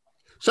you.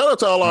 Shout out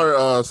to all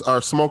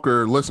our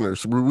smoker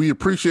listeners. We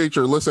appreciate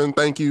your listen.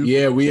 Thank you.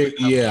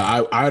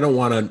 Yeah, I don't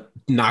want to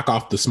knock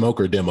off the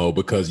smoker demo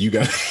because you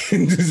guys,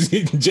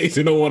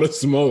 Jason don't want to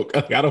smoke.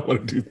 I don't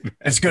want to do that.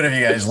 It's good of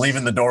you guys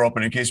leaving the door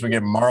open in case we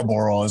get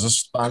Marlboro as a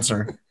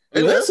sponsor.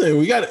 Hey, listen,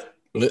 we got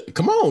it.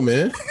 Come on,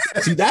 man.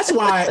 See, that's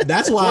why where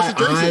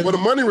the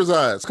money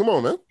resides. Come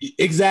on, man.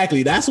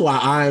 Exactly. That's why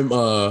I'm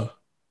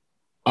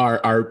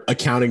our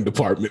accounting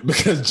department,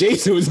 because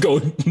Jason was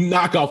going to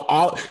knock off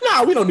all.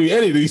 No, we don't need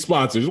any of these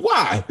sponsors.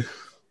 Why?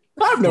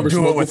 I've never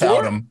do it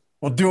without them.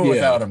 We'll do it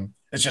without them.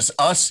 It's just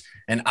us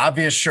and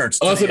Obvious Shirts.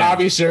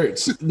 Obvious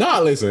Shirts.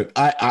 No, listen,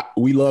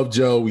 we love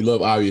Joe. We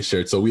love Obvious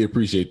Shirts, so we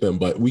appreciate them,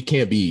 but we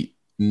can't be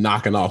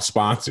knocking off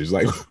sponsors.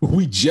 Like,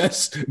 we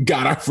just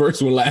got our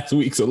first one last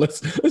week, so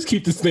let's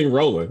keep this thing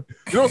rolling.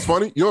 You know what's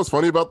funny? You know what's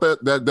funny about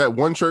that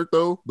one shirt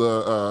though?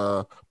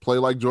 The play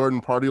like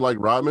Jordan, party like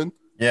Rodman.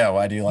 Yeah,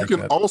 why do you like that? You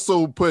can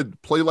also put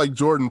play like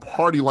Jordan,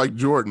 party like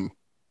Jordan.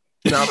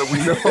 Now that we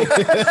know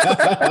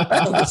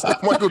the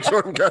stuff Michael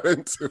Jordan got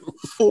into.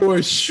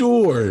 For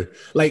sure.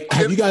 Like,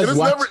 have you guys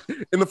watched?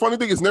 And the funny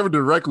thing is never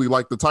directly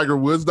like the Tiger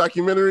Woods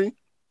documentary.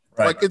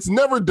 Right. Like, it's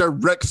never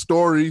direct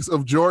stories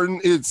of Jordan.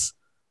 It's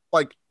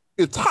like,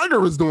 if Tiger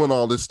was doing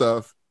all this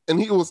stuff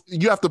and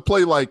you have to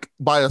play like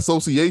by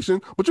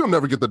association, but you'll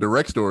never get the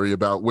direct story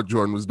about what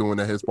Jordan was doing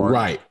at his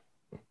party.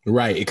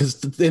 Right.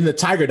 Because in the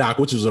Tiger doc,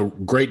 which was a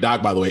great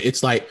doc, by the way,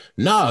 it's like,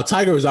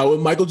 Tiger was out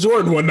with Michael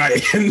Jordan one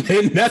night. And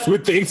then that's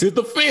when things hit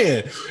the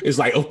fan. It's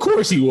like, of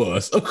course he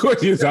was. Of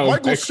course he was out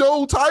Michael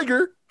showed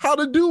Tiger how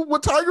to do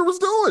what Tiger was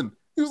doing.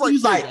 He was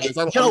like, I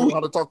don't know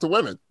how to talk to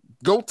women.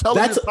 Go tell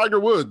me Tiger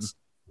Woods.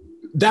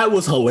 That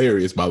was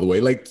hilarious, by the way.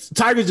 Like,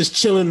 Tiger's just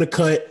chilling in the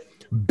cut,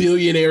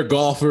 billionaire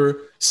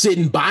golfer,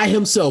 sitting by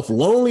himself,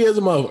 lonely as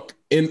a mother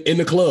in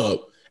the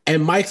club.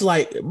 And Mike's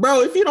like,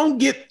 bro, if you don't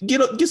get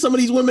some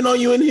of these women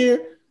on you in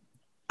here,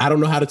 I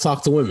don't know how to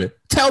talk to women.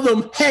 Tell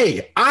them,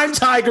 hey, I'm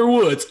Tiger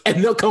Woods,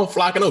 and they'll come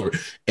flocking over.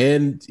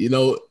 And,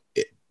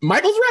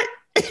 Michael's right.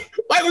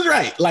 Michael's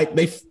right. Like,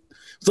 it's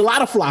a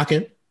lot of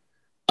flocking.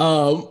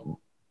 And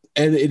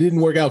it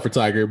didn't work out for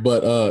Tiger.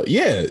 But,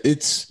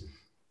 it's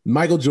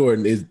Michael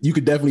Jordan. You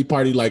could definitely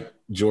party like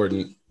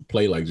Jordan,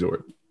 play like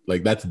Jordan.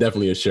 Like, that's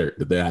definitely a shirt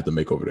that they have to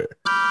make over there.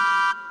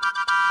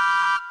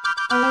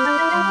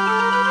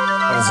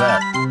 What is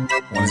that?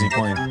 What is he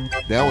playing?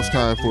 Now it's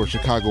time for a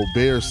Chicago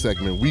Bears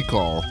segment we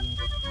call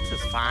This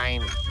is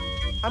fine.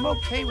 I'm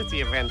okay with the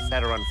events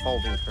that are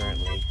unfolding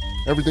currently.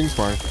 Everything's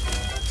fine.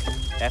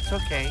 That's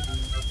okay.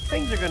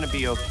 Things are going to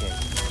be okay.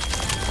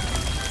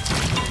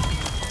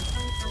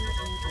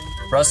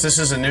 Russ, this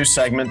is a new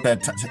segment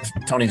that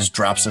Tony just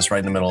drops this right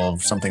in the middle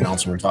of something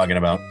else we're talking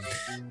about.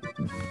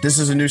 This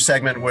is a new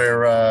segment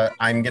where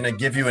I'm going to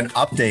give you an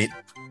update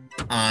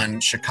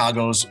on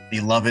Chicago's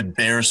beloved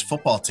Bears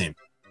football team.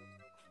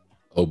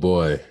 Oh,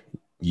 boy.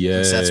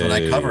 Yeah. That's what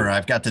I cover.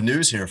 I've got the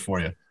news here for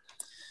you.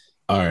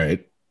 All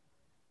right.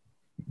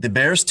 The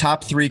Bears'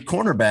 top 3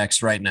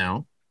 cornerbacks right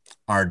now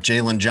are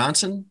Jalen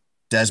Johnson,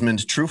 Desmond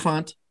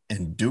Trufant,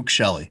 and Duke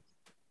Shelley.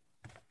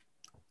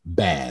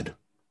 Bad.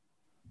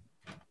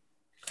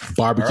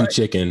 Barbecue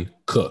chicken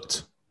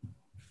cooked.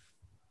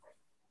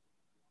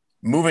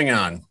 Moving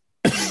on.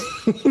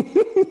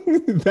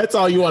 That's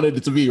all you wanted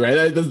it to be,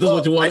 right? That's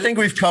what you want. I think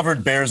we've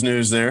covered Bears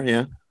news there.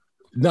 Yeah.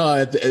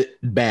 No,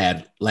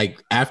 bad.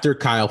 Like after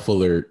Kyle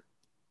Fuller,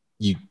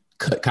 you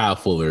cut Kyle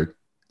Fuller,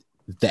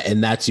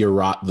 and that's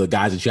the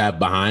guys that you have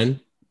behind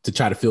to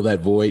try to fill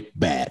that void.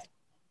 Bad.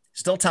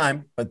 Still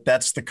time, but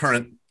that's the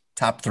current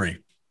top 3.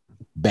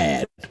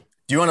 Bad. Do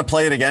you want to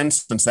play it again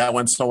since that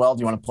went so well?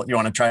 Do you want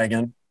to try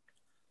again?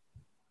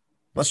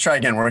 Let's try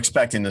again. We're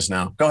expecting this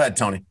now. Go ahead,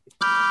 Tony.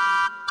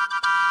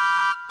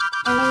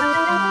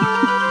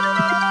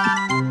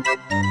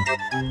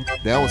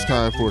 Now it's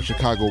time for a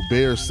Chicago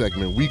Bears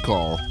segment we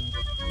call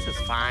This is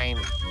fine.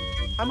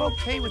 I'm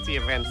okay with the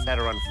events that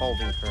are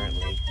unfolding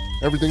currently.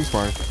 Everything's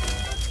Fine.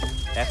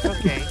 That's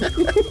okay.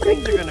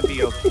 Things are going to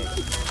be okay.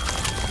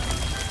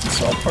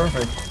 It's all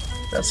perfect.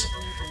 That's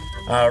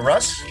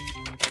Russ.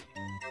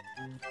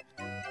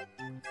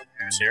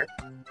 Here's here.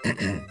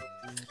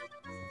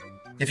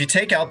 If you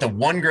take out the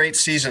one great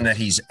season that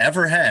he's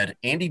ever had,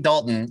 Andy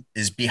Dalton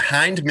is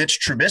behind Mitch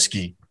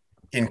Trubisky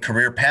in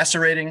career passer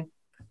rating,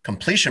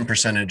 completion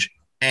percentage,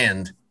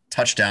 and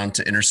touchdown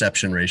to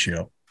interception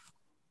ratio.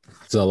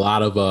 It's a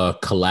lot of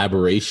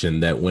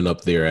collaboration that went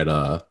up there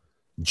at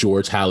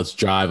George Halas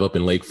Drive up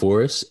in Lake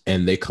Forest,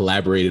 and they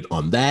collaborated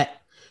on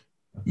that.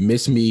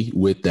 Miss me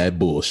with that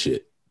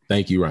bullshit.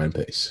 Thank you, Ryan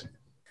Pace.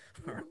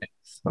 All right.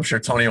 I'm sure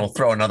Tony will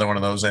throw another one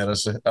of those at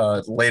us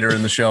later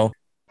in the show.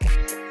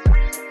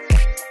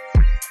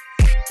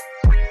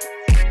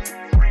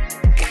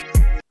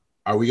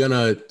 Are we going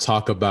to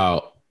talk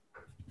about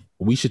 –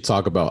 we should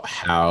talk about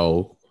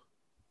how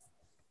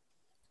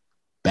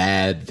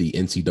bad the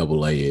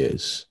NCAA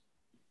is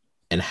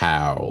and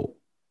how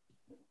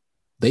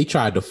they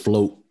tried to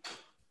float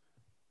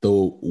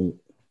the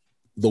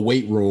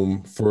weight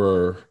room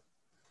for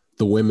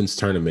the women's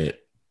tournament.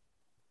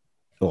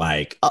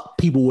 Like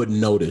people wouldn't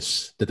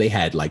notice that they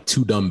had like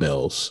 2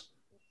 dumbbells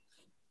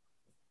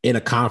in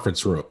a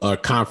conference room, a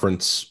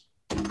conference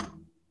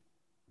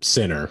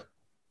center,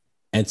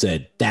 and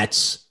said,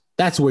 that's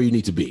where you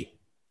need to be.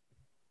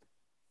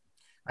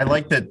 I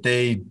like that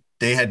they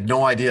had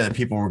no idea that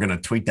people were going to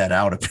tweet that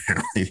out,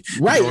 apparently.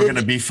 Right. There were going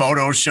to be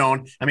photos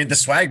shown. I mean, the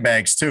swag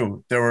bags,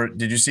 too.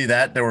 Did you see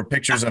that? There were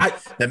pictures of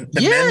the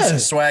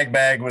men's swag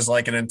bag was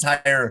like an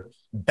entire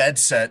bed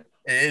set.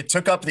 It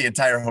took up the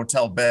entire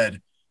hotel bed.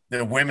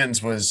 The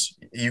women's was,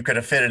 you could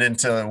have fit it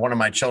into one of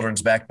my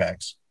children's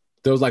backpacks.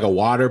 There was like a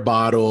water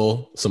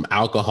bottle, some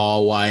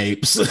alcohol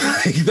wipes.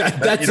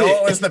 That's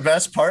what was the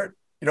best part?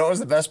 You know what was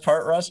the best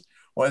part, Russ?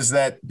 Was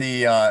that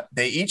they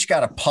each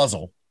got a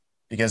puzzle,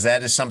 because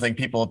that is something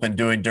people have been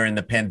doing during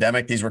the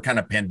pandemic. These were kind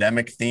of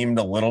pandemic themed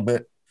a little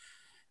bit.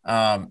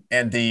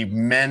 And the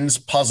men's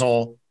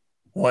puzzle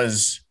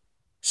was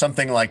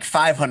something like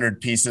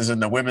 500 pieces,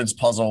 and the women's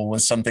puzzle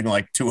was something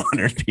like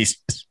 200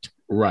 pieces.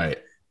 Right.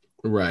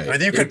 Right. I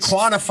mean, you could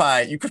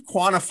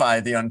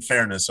quantify the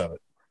unfairness of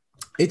it.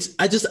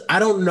 I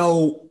don't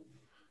know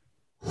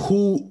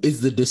who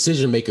is the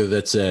decision maker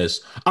that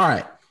says, all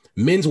right,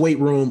 men's weight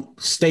room,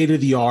 state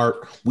of the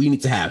art. We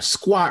need to have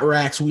squat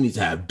racks. We need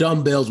to have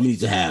dumbbells. We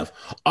need to have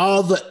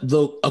all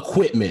the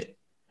equipment.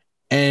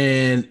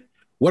 And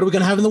what are we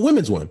going to have in the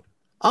women's one?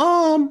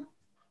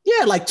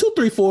 Yeah, like 2,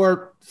 3,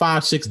 4,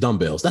 5, 6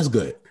 dumbbells. That's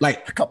good.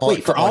 Like a couple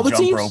for all the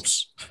teams.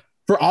 Ropes.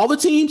 For all the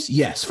teams,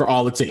 yes, for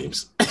all the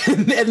teams.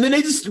 And then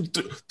they just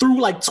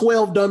threw like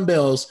 12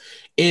 dumbbells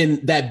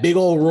in that big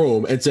old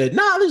room and said,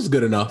 nah, this is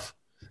good enough.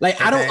 Like,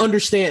 I don't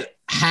understand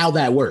how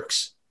that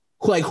works.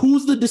 Like,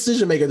 who's the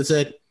decision maker that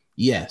said,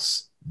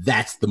 yes,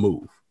 that's the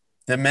move?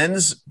 The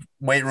men's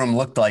weight room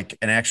looked like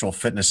an actual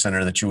fitness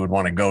center that you would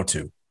want to go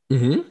to.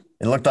 Mm-hmm.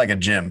 It looked like a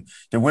gym.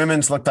 The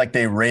women's looked like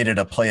they rated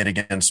a Play It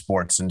Again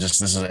Sports and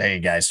just, hey,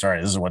 guys,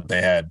 sorry, this is what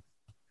they had.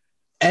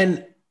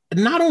 And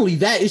not only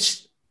that,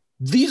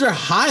 these are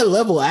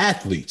high-level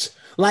athletes.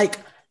 Like,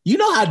 you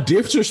know how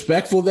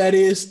disrespectful that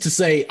is to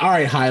say, all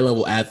right,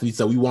 high-level athletes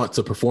that we want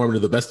to perform to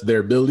the best of their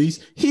abilities.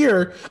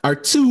 Here are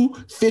 2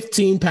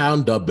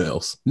 15-pound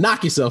dumbbells.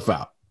 Knock yourself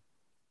out.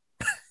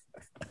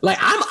 Like,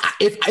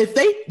 if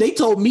they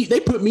told me, they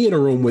put me in a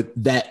room with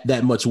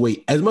that much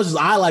weight, as much as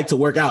I like to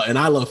work out and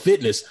I love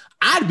fitness,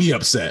 I'd be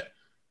upset.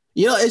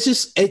 You know, it's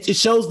just, it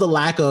shows the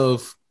lack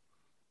of,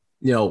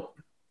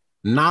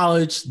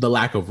 knowledge, the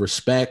lack of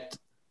respect.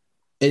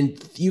 And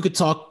you could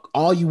talk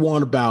all you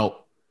want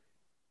about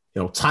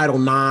Title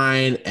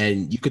IX,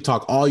 and you could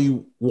talk all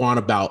you want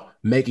about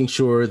making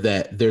sure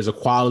that there's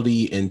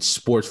equality in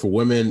sports for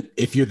women.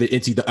 If you're the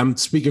NCAA, I'm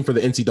speaking for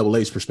the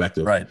NCAA's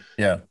perspective. Right.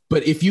 Yeah.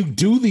 But if you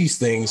do these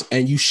things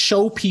and you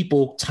show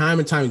people time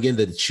and time again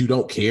that you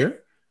don't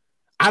care,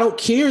 I don't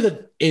care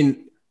that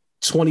in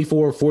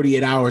 24,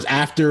 48 hours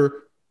after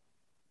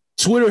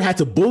Twitter had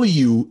to bully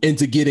you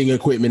into getting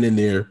equipment in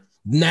there.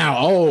 Now,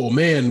 oh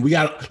man, we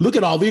got to look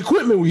at all the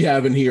equipment we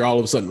have in here all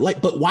of a sudden.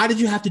 But why did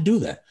you have to do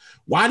that?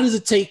 Why does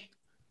it take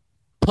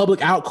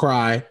public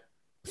outcry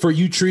for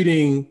you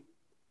treating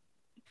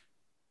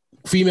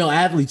female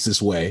athletes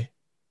this way?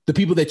 The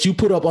people that you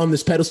put up on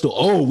this pedestal,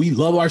 oh, we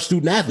love our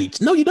student athletes.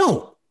 No, you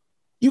don't.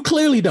 You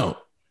clearly don't.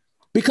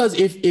 Because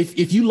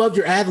if you loved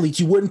your athletes,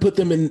 you wouldn't put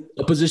them in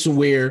a position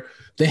where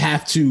they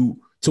have to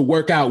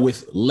work out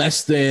with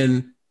less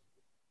than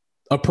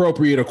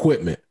appropriate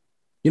equipment.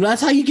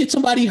 That's how you get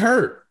somebody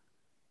hurt.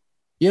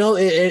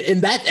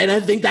 And I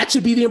think that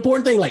should be the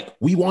important thing. Like,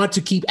 we want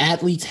to keep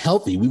athletes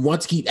healthy. We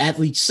want to keep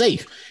athletes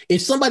safe.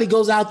 If somebody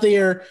goes out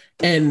there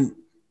and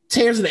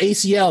tears an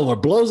ACL or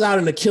blows out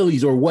an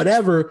Achilles or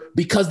whatever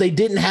because they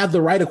didn't have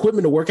the right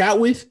equipment to work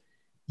out with,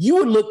 you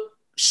would look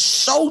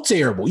so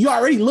terrible. You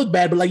already look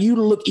bad, but you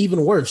would look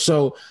even worse.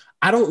 So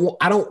I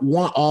don't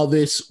want all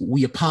this.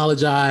 We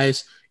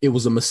apologize. It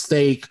was a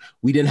mistake.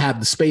 We didn't have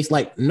the space.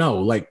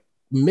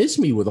 Miss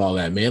me with all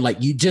that, man.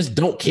 You just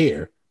don't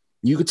care.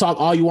 You could talk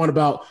all you want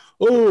about,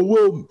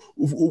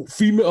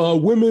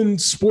 female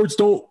women's sports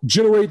don't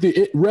generate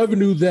the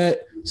revenue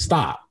that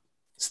stop.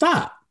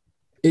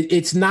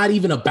 It's not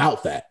even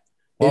about that.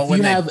 Well,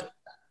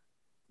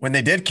 when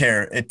they did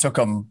care, it took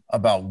them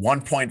about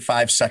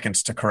 1.5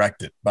 seconds to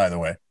correct it, by the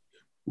way.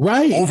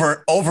 Right.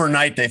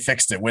 Overnight, they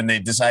fixed it when they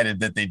decided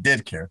that they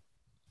did care.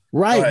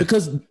 Right.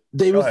 Because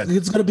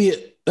it's going to be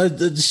a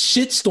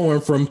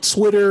shitstorm from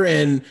Twitter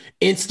and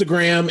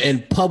Instagram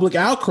and public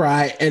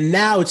outcry. And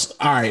now it's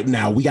all right.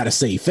 Now we got to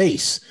save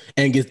face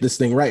and get this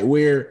thing right.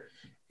 Where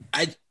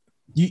I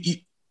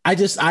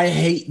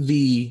hate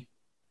the,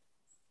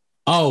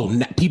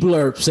 people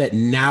are upset.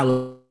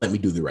 Now let me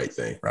do the right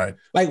thing. Right.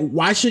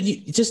 Why should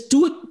you just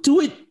do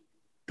it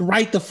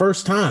right the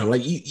first time?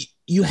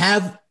 You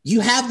have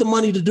the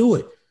money to do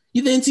it.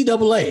 You're the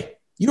NCAA.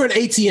 You're an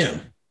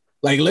ATM.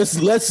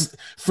 Let's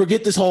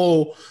forget this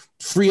whole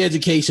free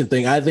education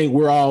thing. I think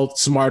we're all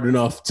smart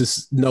enough to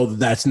know that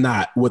that's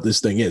not what this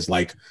thing is.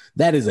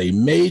 That is a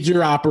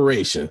major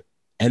operation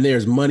and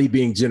there's money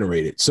being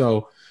generated.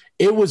 So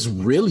it was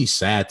really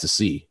sad to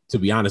see, to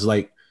be honest.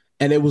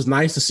 And it was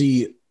nice to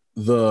see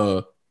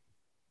the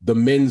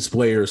men's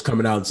players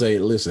coming out and say,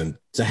 listen,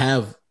 to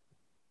have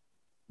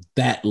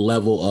that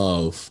level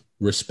of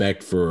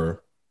respect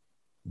for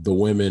the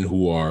women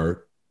who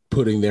are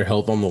putting their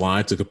health on the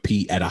line to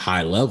compete at a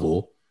high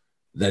level,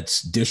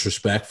 that's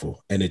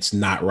disrespectful and it's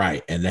not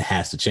right. And it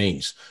has to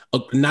change.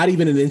 Not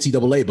even in the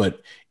NCAA,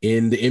 but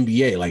in the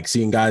NBA,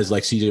 seeing guys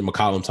like CJ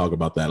McCollum talk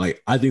about that.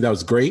 I think that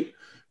was great,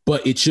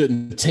 but you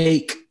shouldn't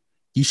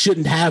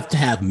have to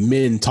have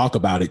men talk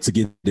about it to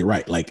get it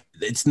right.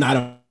 It's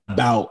not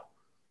about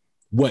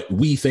what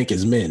we think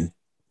as men,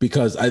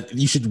 because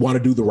you should want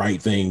to do the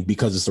right thing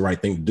because it's the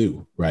right thing to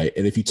do. Right.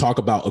 And if you talk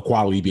about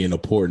equality being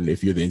important,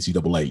 if you're the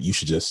NCAA, you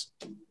should just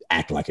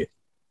act like it.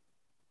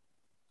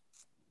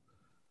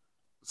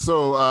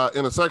 So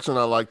in a section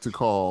I like to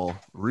call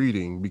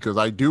reading, because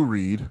I do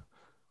read,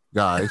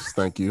 guys.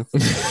 Thank you.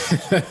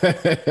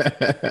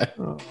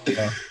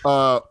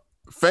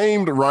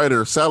 Famed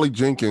writer Sally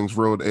Jenkins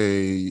wrote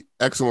a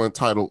excellent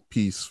titled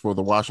piece for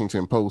the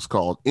Washington Post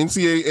called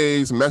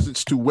NCAA's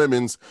Message to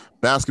Women's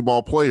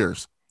Basketball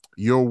Players: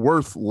 You're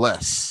Worth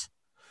Less.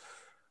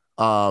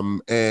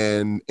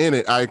 And in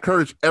it, I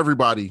encourage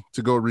everybody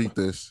to go read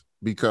this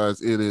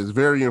because it is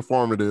very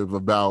informative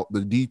about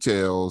the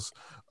details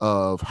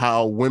of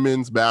how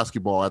women's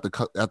basketball at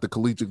the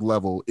collegiate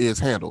level is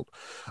handled.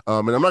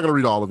 And I'm not going to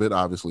read all of it,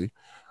 obviously,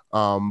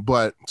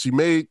 but she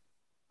made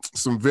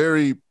some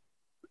very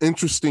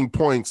interesting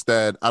points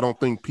that I don't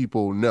think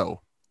people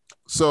know.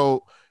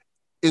 So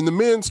in the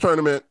men's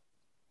tournament,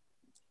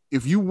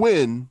 if you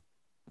win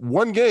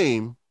one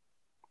game,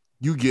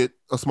 you get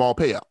a small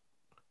payout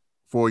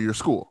for your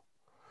school.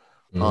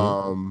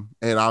 Mm-hmm.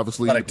 And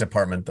obviously athletic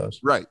department does.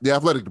 Right. The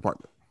athletic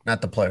department.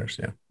 Not the players,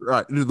 yeah.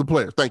 Right, the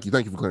players. Thank you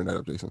for clearing that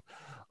up, Jason.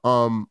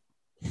 And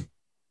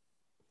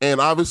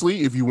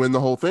obviously, if you win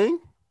the whole thing,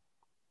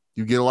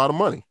 you get a lot of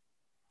money.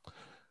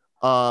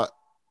 The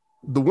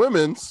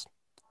women's,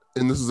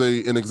 and this is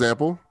an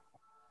example,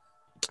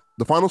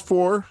 the Final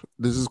Four,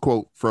 this is a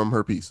quote from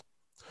her piece.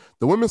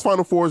 The women's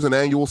Final Four is an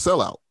annual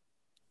sellout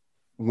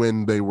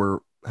when they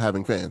were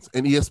having fans.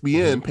 And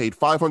ESPN paid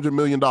 $500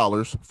 million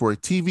for a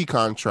TV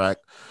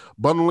contract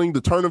bundling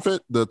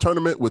the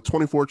tournament with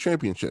 24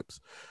 championships.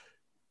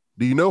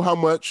 Do you know how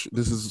much,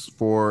 this is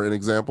for an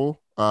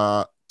example,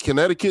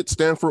 Connecticut,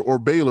 Stanford, or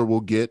Baylor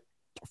will get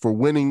for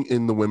winning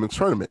in the women's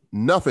tournament?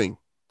 Nothing.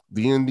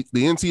 The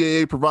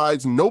NCAA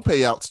provides no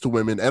payouts to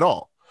women at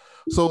all.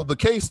 So the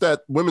case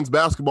that women's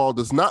basketball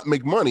does not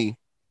make money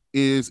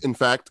is, in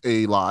fact,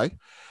 a lie.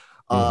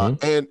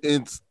 And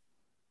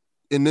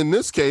in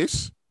this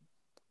case,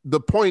 the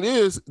point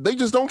is they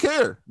just don't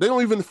care. They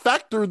don't even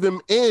factor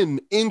them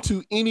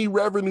into any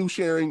revenue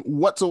sharing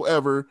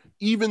whatsoever,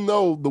 even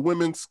though the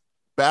women's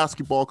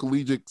basketball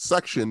collegiate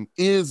section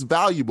is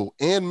valuable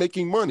and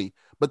making money,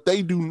 but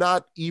they do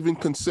not even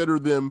consider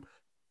them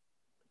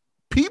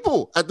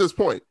people at this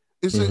point.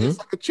 It's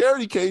like a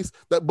charity case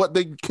but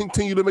they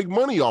continue to make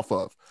money off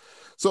of.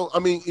 So, I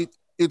mean,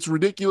 it's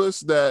ridiculous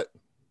that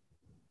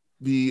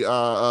the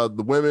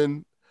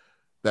women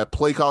that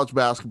play college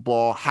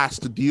basketball has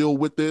to deal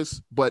with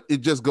this, but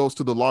it just goes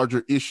to the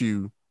larger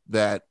issue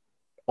that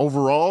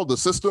overall the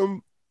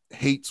system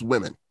hates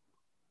women.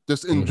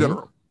 Just in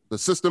general, the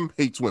system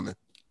hates women.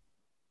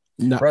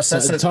 No, Russ,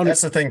 that's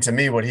the thing to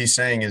me. What he's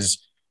saying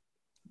is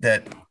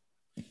that,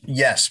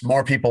 yes,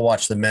 more people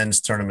watch the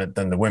men's tournament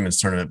than the women's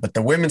tournament, but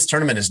the women's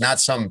tournament is not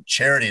some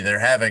charity they're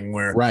having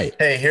where,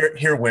 hey,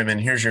 here, women,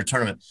 here's your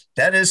tournament.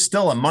 That is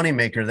still a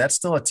moneymaker. That's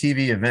still a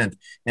TV event.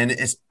 And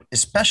it's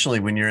especially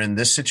when you're in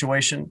this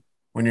situation,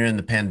 when you're in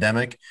the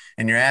pandemic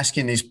and you're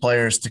asking these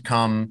players to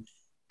come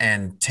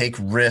and take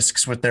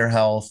risks with their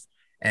health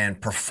and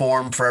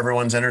perform for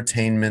everyone's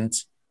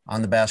entertainment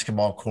on the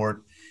basketball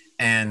court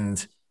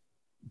and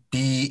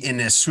be in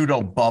a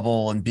pseudo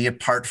bubble and be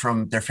apart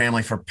from their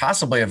family for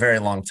possibly a very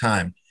long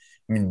time.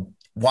 I mean,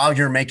 while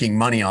you're making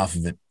money off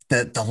of it,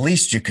 the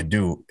least you could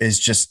do is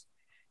just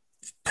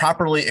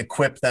properly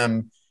equip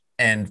them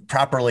and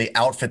properly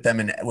outfit them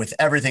and with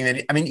everything they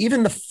need. I mean,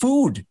 even the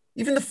food,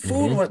 you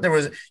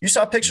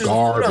saw pictures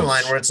of food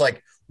online where it's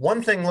like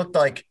one thing looked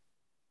like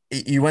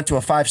you went to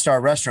a 5-star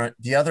restaurant.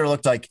 The other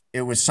looked like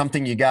it was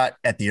something you got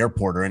at the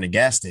airport or in a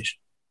gas station.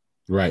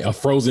 Right. A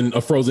frozen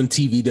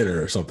TV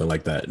dinner or something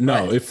like that.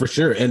 No, for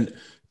sure. And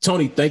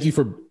Tony, thank you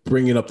for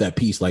bringing up that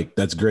piece. Like,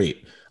 that's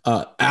great.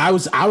 I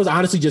was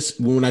honestly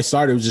just, when I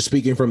started, I was just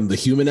speaking from the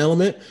human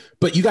element,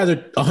 but you guys are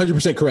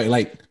 100% correct.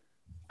 Like,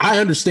 I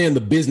understand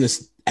the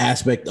business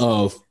aspect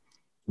of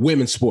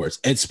women's sports,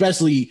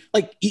 especially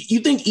like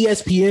you think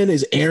ESPN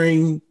is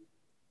airing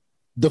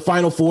the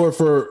Final Four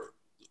for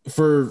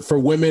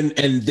women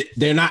and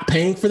they're not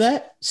paying for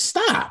that?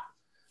 Stop.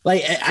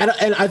 Like,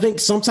 I think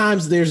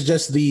sometimes there's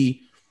just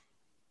the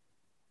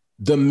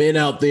men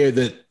out there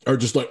that are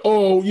just like,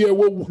 oh yeah,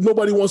 well,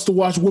 nobody wants to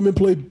watch women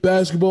play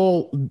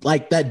basketball,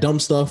 like that dumb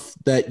stuff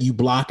that you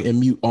block and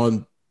mute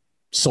on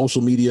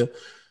social media.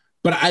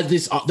 But I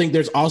just think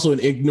there's also an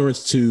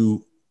ignorance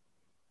to,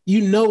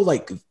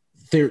 like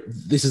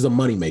this is a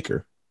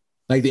moneymaker.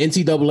 Like the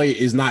NCAA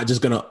is not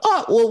just going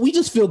to, we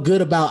just feel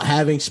good about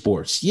having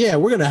sports. Yeah,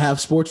 we're going to have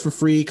sports for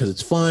free because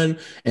it's fun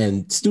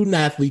and student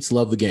athletes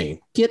love the game.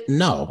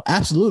 No,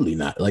 absolutely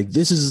not. Like,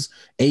 this is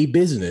a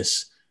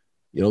business.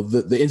 The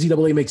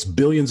NCAA makes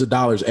billions of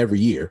dollars every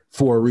year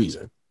for a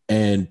reason.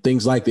 And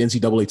things like the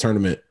NCAA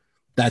tournament,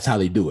 that's how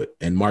they do it.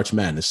 And March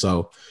Madness.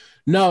 So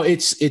no,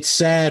 it's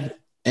sad.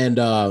 And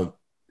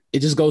it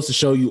just goes to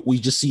show you, we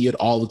just see it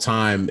all the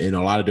time in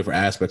a lot of different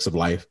aspects of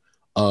life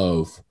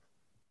of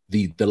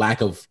the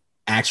lack of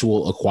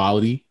actual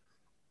equality.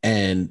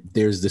 And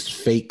there's this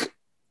fake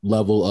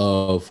level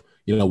of,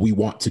 we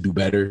want to do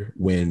better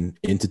when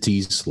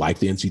entities like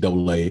the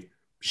NCAA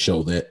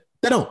show that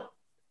they don't.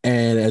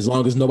 And as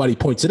long as nobody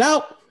points it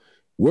out,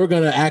 we're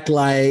going to act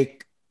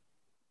like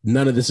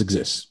none of this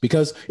exists.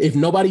 Because if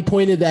nobody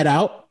pointed that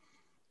out,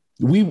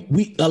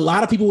 a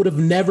lot of people would have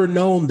never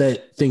known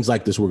that things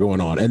like this were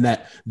going on and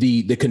that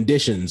the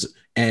conditions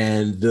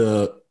and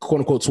the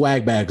quote unquote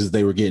swag bags that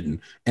they were getting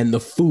and the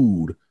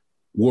food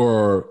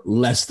were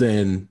less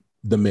than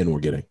the men were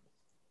getting.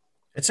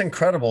 It's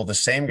incredible. The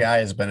same guy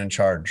has been in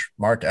charge.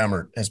 Mark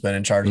Emmert has been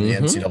in charge of the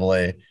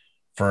NCAA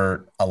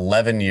for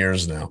 11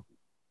 years now.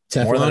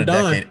 More than a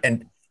decade.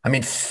 And I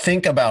mean,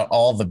 think about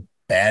all the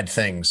bad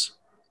things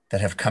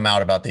that have come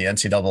out about the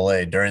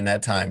NCAA during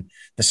that time.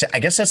 I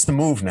guess that's the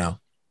move now,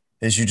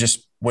 is you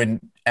just, when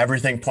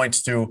everything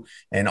points to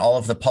and all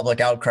of the public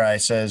outcry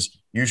says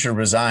you should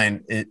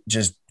resign, it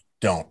just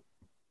don't.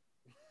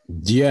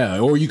 Yeah,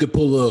 or you could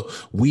pull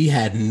we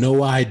had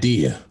no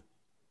idea.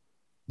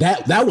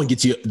 That one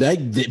gets you,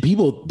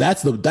 people,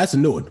 that's the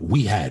new one.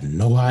 We had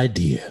no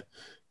idea.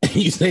 And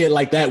you say it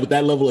like that with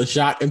that level of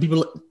shock and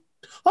people are like,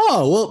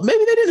 oh, well,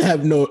 maybe they didn't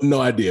have no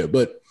idea.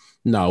 But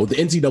no, the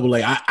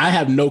NCAA, I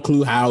have no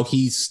clue how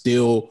he's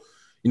still,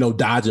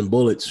 dodging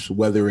bullets,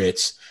 whether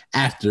it's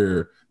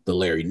after the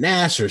Larry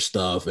Nassar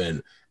stuff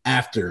and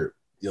after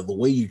the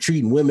way you're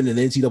treating women in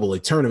the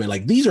NCAA tournament.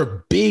 Like, these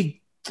are big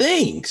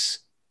things.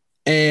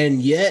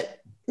 And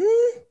yet,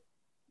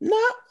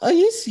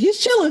 he's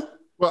chilling.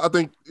 Well, I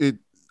think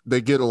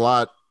they get a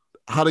lot.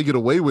 How they get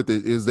away with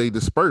it is they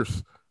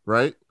disperse,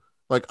 right?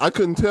 Like, I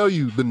couldn't tell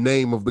you the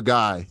name of the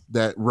guy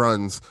that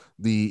runs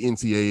the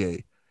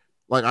NCAA.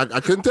 Like, I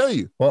couldn't tell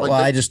you. Well,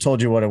 I just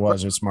told you what it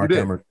was. It's Mark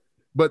Emmert.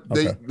 But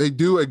they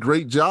do a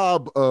great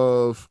job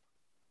of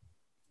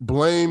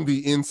blame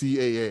the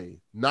NCAA,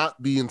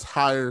 not the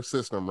entire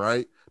system,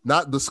 right?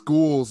 Not the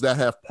schools that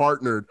have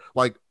partnered.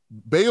 Like,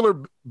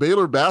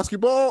 Baylor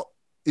basketball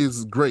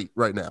is great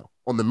right now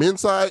on the men's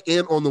side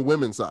and on the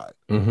women's side.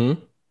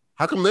 Mm-hmm.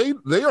 How come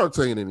they aren't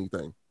saying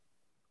anything?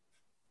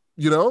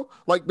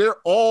 Like they're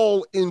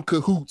all in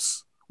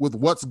cahoots with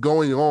what's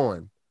going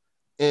on.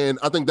 And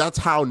I think that's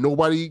how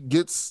nobody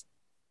gets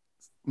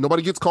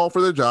called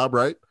for their job,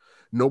 right?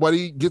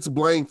 Nobody gets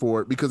blamed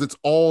for it because it's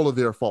all of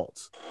their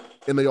faults.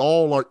 And they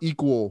all are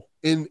equal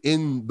in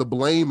the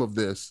blame of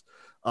this.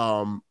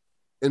 And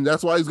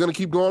that's why he's going to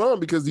keep going on,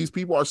 because these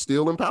people are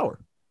still in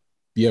power.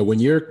 Yeah, when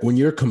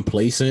you're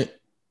complacent,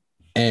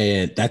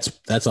 and that's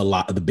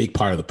the big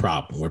part of the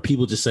problem, where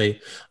people just say,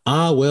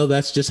 well,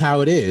 that's just how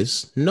it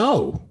is.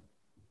 No,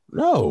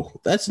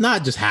 that's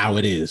not just how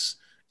it is.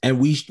 And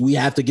we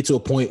have to get to a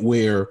point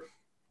where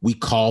we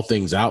call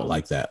things out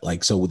like that.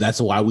 Like, so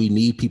that's why we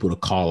need people to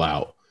call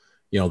out,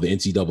 the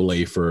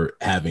NCAA for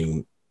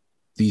having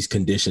these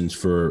conditions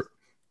for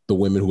the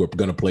women who are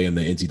going to play in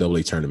the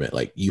NCAA tournament.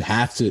 Like, you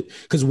have to,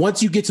 because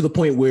once you get to the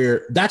point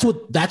where that's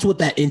what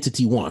that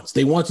entity wants,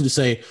 they want you to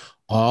say,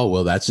 oh,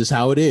 well, that's just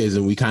how it is.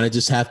 And we kind of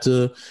just have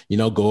to,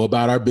 go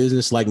about our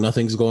business like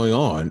nothing's going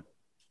on.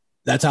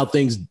 That's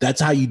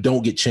how you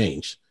don't get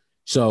change.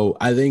 So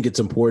I think it's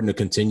important to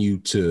continue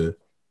to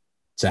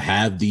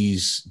have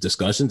these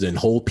discussions and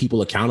hold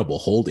people accountable,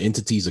 hold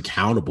entities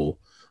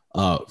accountable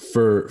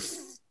for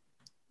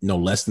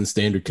less than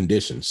standard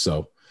conditions.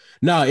 So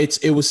no,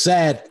 it was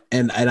sad.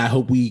 And I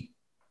hope we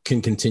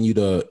can continue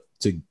to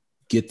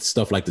get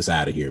stuff like this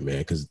out of here, man,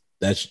 because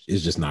that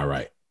is just not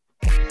right.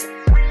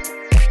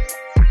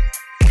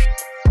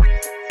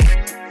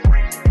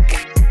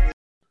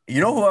 You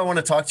know who I want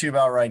to talk to you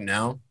about right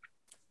now?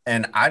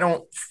 And I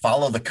don't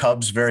follow the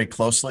Cubs very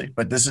closely,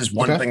 but this is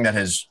one thing that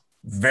has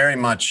very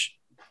much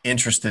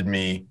interested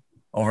me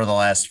over the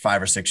last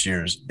 5 or 6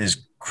 years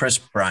is Kris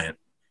Bryant.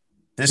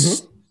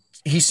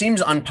 He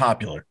seems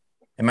unpopular.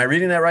 Am I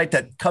reading that right?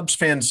 That Cubs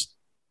fans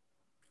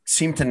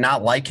seem to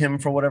not like him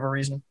for whatever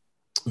reason?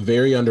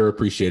 Very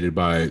underappreciated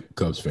by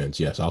Cubs fans.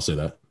 Yes, I'll say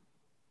that.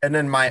 And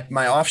then my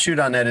offshoot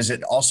on that is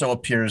it also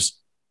appears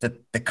that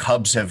the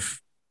Cubs have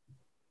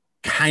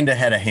kind of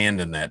had a hand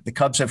in that. The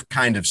Cubs have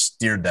kind of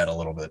steered that a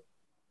little bit.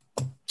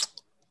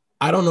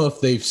 I don't know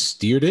if they've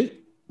steered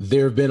it.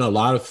 There have been a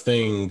lot of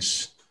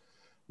things,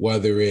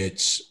 whether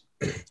it's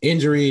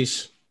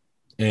injuries,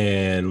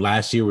 and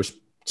last year was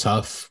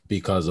tough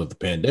because of the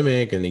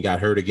pandemic and he got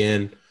hurt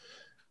again.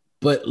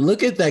 But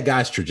look at that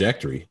guy's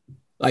trajectory.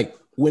 Like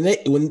when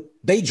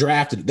they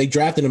drafted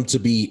him to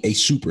be a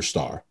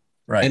superstar,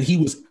 right? And he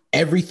was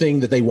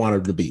everything that they wanted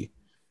him to be.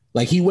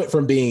 Like, he went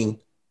from being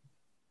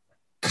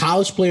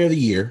College Player of the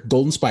Year,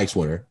 Golden Spikes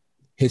winner.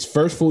 His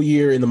first full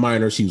year in the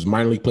minors, he was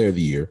Minor League Player of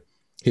the Year.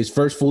 His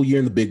first full year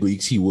in the big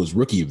leagues, he was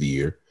Rookie of the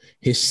Year.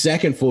 His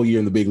second full year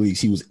in the big leagues,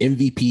 he was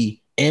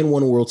MVP and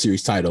won a World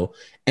Series title.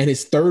 And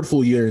his third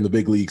full year in the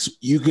big leagues,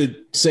 you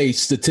could say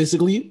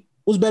statistically,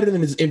 was better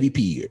than his MVP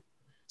year.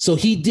 So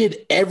he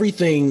did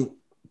everything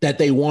that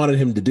they wanted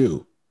him to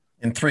do.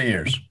 In 3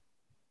 years.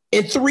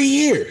 In 3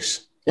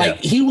 years. Like,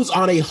 he was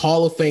on a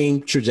Hall of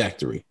Fame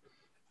trajectory.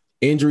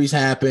 Injuries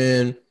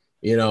happen,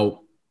 you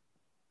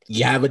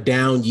have a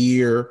down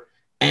year,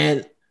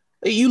 and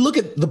you look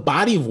at the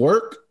body of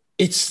work,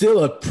 it's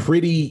still a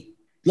pretty,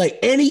 like,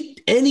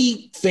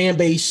 any fan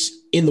base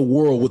in the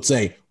world would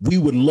say, we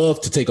would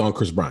love to take on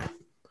Kris Bryant.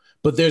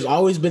 But there's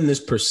always been this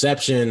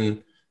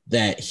perception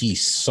that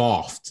he's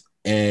soft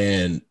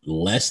and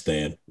less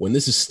than, when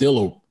this is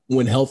still,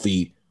 when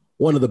healthy,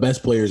 one of the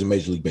best players in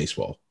Major League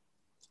Baseball.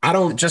 I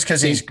don't just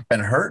because he's been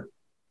hurt.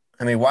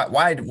 I mean,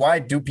 why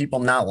do people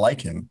not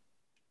like him?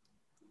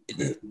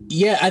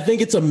 Yeah, I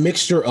think it's a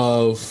mixture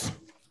of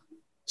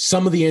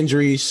some of the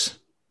injuries,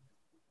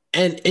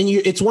 and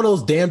it's one of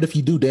those damned if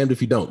you do, damned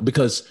if you don't.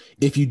 Because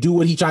if you do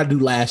what he tried to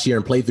do last year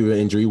and play through an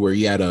injury where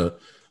he had a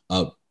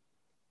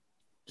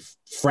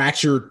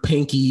fractured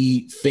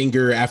pinky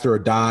finger after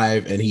a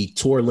dive and he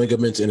tore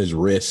ligaments in his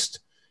wrist,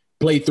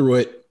 played through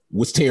it,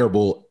 was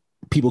terrible,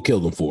 people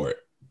killed him for it.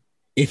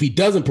 If he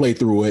doesn't play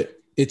through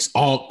it, it's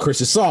all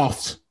Kris is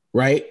soft,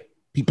 right?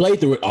 He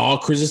played through it, all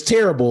Kris is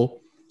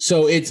terrible.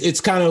 So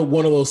it's kind of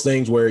one of those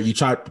things where you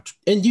try,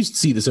 and you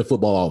see this in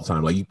football all the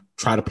time. Like, you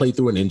try to play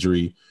through an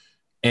injury,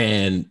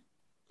 and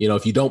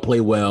if you don't play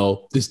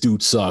well, this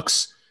dude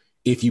sucks.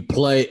 If you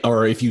play,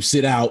 or if you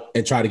sit out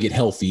and try to get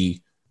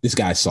healthy, this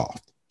guy's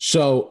soft.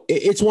 So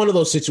it's one of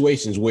those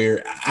situations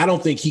where I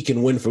don't think he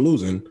can win for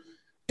losing.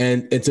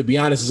 And to be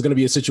honest, it's going to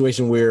be a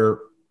situation where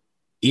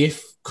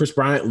if Kris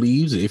Bryant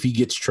leaves, if he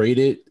gets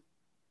traded,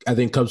 I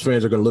think Cubs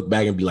fans are going to look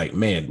back and be like,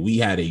 man, we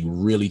had a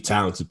really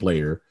talented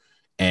player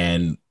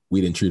and we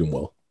didn't treat him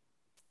well.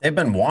 They've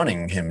been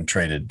wanting him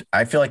traded.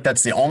 I feel like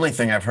that's the only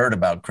thing I've heard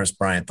about Kris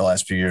Bryant the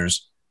last few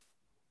years,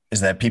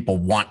 is that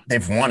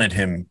they've wanted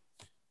him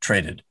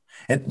traded.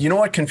 And you know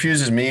what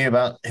confuses me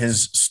about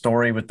his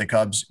story with the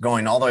Cubs,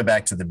 going all the way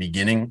back to the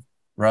beginning,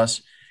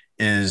 Russ,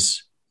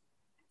 is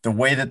the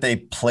way that they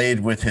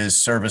played with his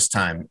service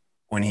time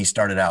when he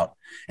started out.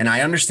 And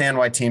I understand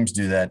why teams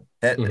do that.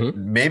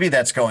 Maybe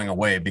that's going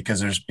away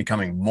because there's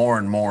becoming more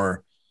and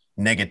more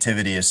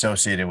negativity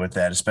associated with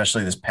that,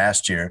 especially this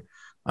past year.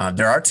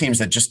 There are teams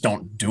that just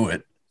don't do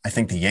it. I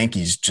think the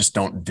Yankees just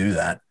don't do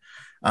that.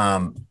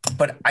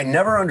 But I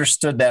never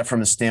understood that from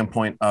the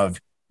standpoint of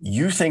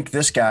you think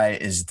this guy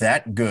is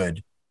that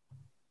good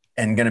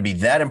and going to be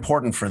that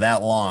important for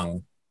that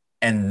long,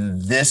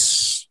 and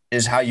this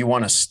is how you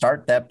want to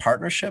start that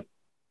partnership?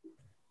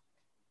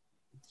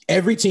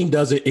 Every team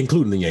does it,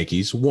 including the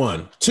Yankees.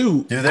 One,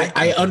 two. Do they?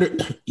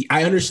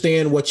 I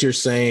understand what you're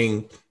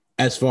saying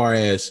as far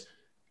as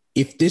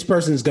if this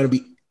person is going to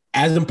be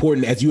as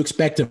important as you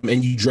expect him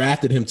and you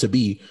drafted him to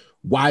be,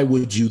 why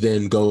would you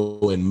then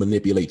go and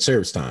manipulate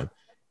service time?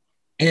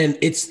 And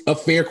it's a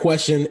fair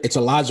question. It's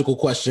a logical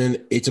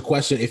question. It's a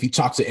question. If you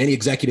talk to any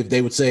executive,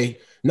 they would say,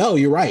 no,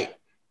 you're right.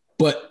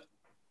 But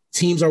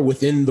teams are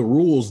within the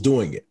rules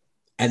doing it.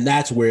 And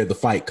that's where the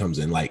fight comes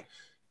in. Like,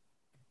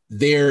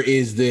 there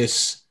is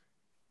this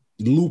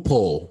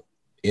loophole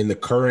in the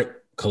current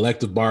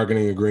collective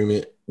bargaining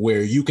agreement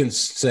where you can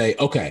say,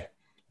 okay,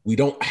 we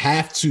don't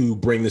have to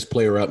bring this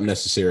player up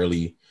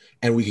necessarily,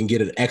 and we can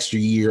get an extra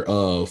year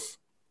of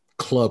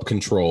club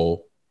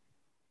control,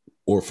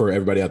 or for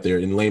everybody out there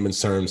in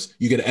layman's terms,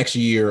 you get an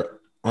extra year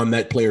on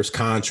that player's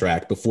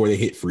contract before they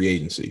hit free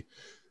agency.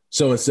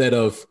 So instead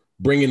of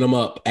bringing them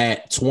up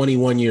at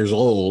 21 years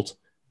old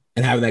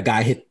and having that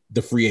guy hit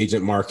the free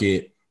agent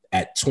market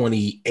at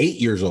 28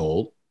 years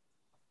old,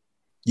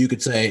 you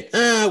could say,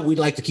 we'd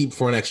like to keep it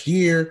for an extra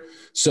year.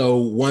 So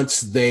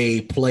once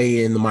they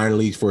play in the minor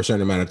leagues for a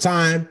certain amount of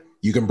time,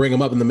 you can bring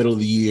them up in the middle of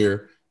the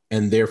year,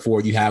 and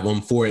therefore you have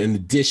them for an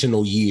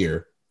additional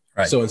year.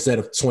 Right. So instead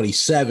of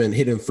 27,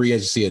 hitting free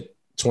agency at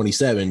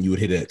 27, you would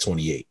hit it at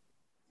 28.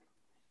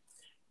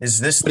 Is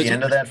this the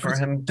end of that for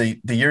him? The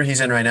year he's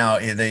in right now,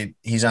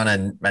 he's on a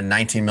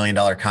 $19 million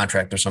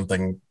contract or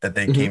something that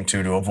they came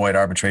to avoid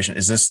arbitration.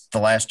 Is this the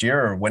last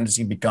year, or when does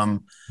he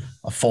become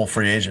a full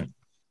free agent?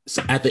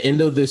 So at the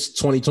end of this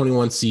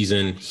 2021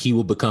 season, he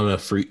will become a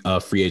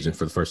free agent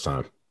for the first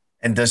time.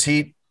 And does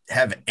he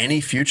have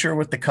any future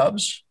with the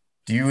Cubs?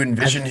 Do you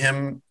envision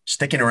him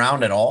sticking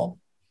around at all?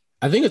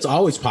 I think it's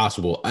always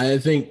possible. I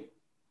think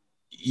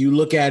you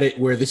look at it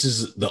where this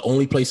is the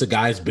only place a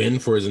guy's been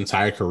for his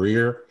entire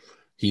career.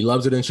 He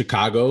loves it in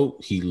Chicago.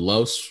 He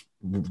loves,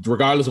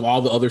 regardless of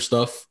all the other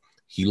stuff,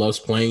 he loves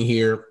playing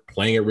here,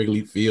 playing at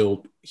Wrigley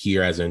Field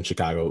here, as in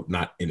Chicago,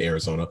 not in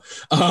Arizona.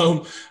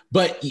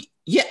 But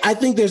yeah, I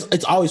think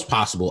it's always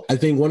possible. I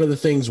think one of the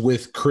things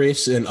with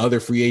Chris and other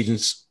free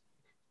agents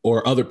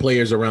or other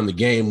players around the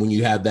game, when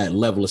you have that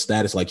level of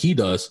status like he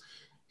does,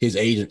 his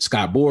agent,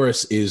 Scott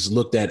Boras, is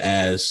looked at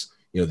as,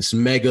 this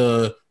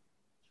mega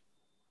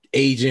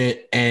agent,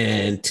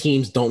 and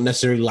teams don't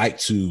necessarily like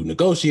to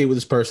negotiate with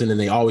this person. And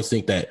they always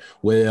think that,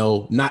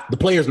 the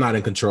player's not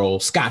in control.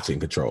 Scott's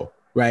in control,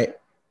 right?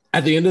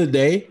 At the end of the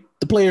day,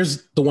 the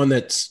player's the one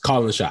that's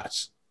calling the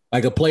shots.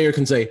 Like, a player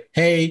can say,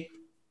 hey,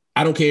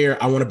 I don't care,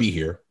 I want to be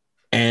here.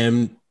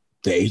 And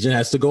the agent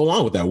has to go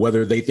along with that,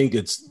 whether they think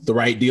it's the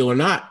right deal or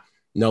not.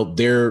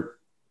 The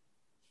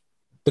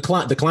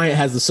client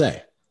has the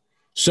say.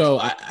 So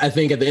I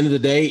think at the end of the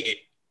day,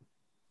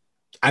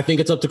 I think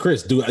it's up to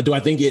Chris. Do I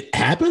think it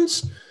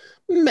happens?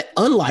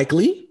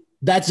 Unlikely.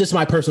 That's just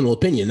my personal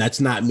opinion. That's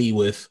not me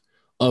with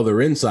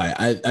other insight.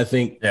 I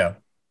think,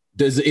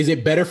 is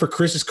it better for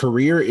Chris's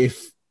career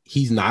if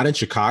he's not in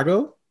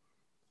Chicago?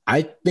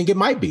 I think it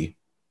might be.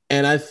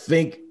 And I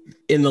think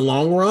in the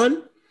long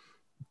run,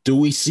 do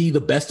we see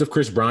the best of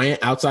Chris Bryant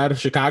outside of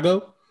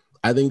Chicago?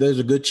 I think there's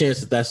a good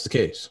chance that that's the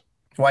case.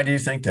 Why do you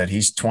think that?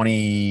 He's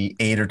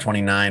 28 or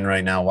 29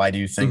 right now. Why do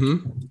you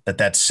think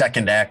that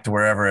second act,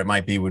 wherever it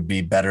might be, would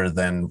be better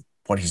than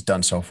what he's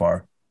done so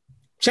far?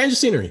 Change of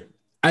scenery.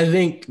 I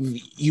think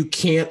you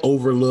can't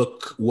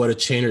overlook what a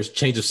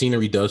change of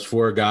scenery does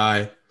for a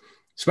guy,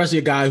 especially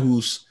a guy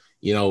who's,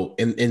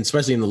 and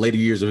especially in the later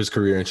years of his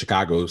career in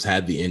Chicago, who's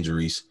had the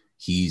injuries.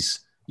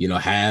 He's,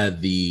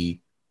 had the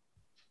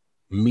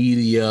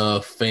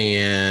media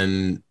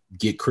fan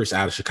get Chris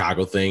out of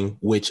Chicago thing,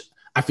 which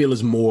I feel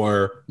is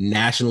more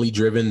nationally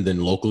driven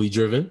than locally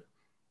driven.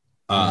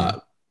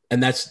 And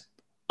that's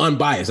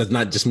unbiased. That's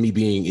not just me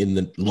being in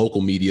the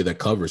local media that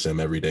covers him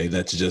every day.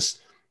 That's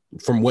just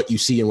from what you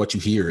see and what you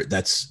hear.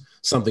 That's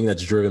something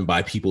that's driven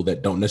by people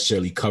that don't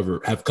necessarily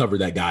have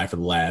covered that guy for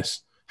the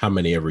last how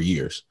many ever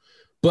years.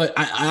 But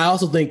I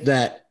also think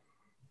that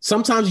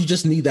sometimes you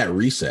just need that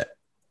reset.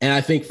 And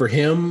I think for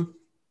him,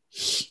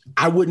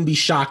 I wouldn't be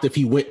shocked if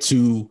he went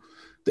to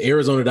the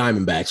Arizona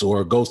Diamondbacks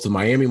or goes to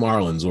Miami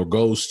Marlins or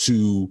goes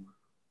to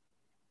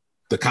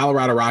the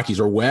Colorado Rockies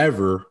or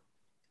wherever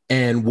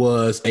and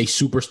was a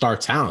superstar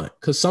talent.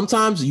 Because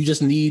sometimes you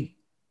just need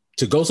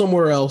to go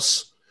somewhere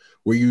else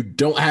where you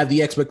don't have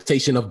the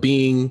expectation of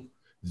being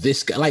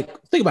this guy.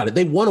 Like, think about it.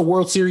 They won a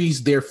World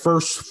Series their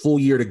first full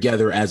year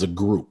together as a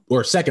group,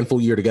 or second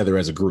full year together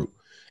as a group.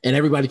 And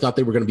everybody thought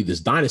they were going to be this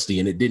dynasty,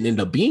 and it didn't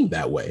end up being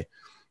that way.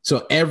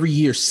 So every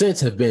year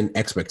since have been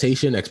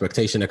expectation.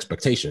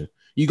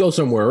 You go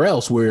somewhere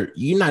else where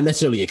you're not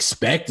necessarily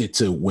expected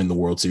to win the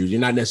World Series. You're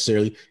not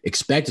necessarily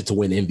expected to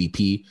win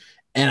MVP.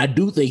 And I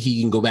do think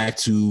he can go back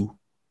to,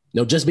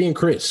 just being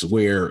Chris,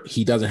 where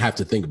he doesn't have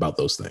to think about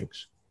those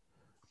things.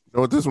 You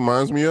know what this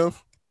reminds me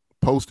of?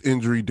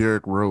 Post-injury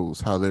Derrick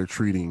Rose, how they're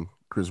treating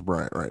Chris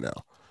Bryant right now.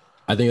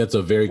 I think that's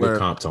a very good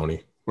comp,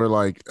 Tony. Where,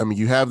 like, I mean,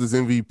 you have this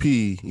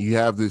MVP, you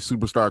have this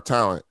superstar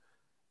talent,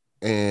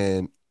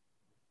 and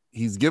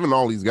he's given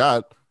all he's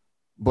got.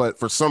 But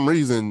for some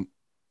reason,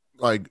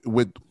 like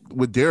with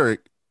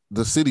Derek,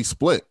 the city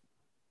split,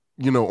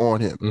 on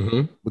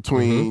him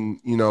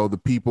between,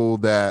 the people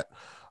that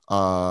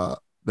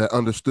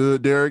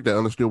understood Derek, that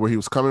understood where he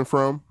was coming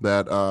from,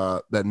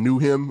 that knew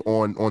him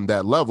on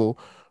that level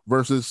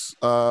versus,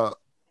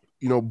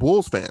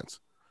 Bulls fans.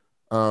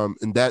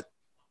 And that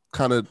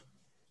kind of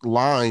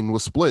line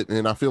was split.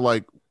 And I feel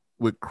like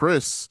with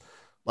Chris,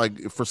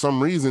 like for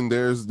some reason,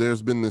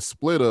 there's been this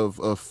split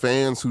of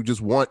fans who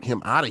just want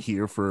him out of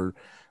here for,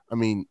 I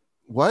mean,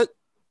 what?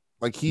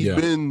 Like he's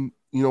been,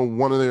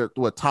 one of their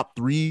top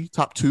 3,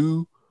 top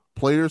 2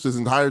 players his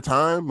entire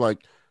time.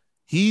 Like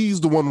he's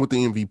the one with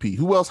the MVP.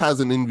 Who else has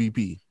an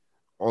MVP?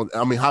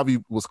 I mean,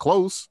 Javi was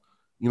close,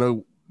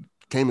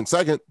 came in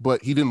second,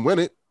 but he didn't win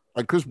it.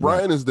 Like Chris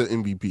Bryant is the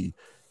MVP.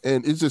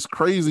 And it's just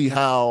crazy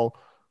how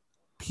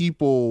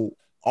people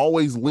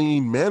always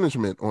lean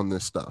management on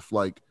this stuff.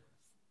 Like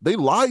they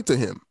lied to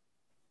him.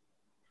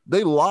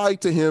 They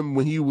lied to him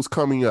when he was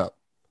coming up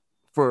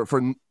for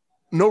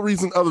no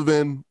reason other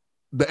than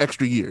the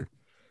extra year.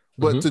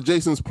 But to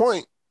Jason's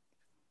point,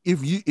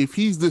 if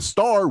he's this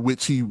star,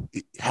 which he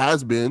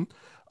has been,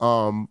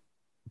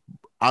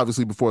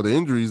 obviously before the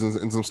injuries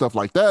and some stuff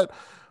like that,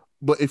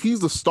 but if he's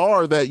the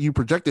star that you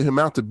projected him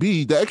out to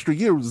be, the extra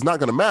year is not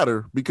going to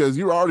matter because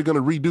you're already going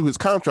to redo his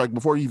contract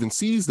before he even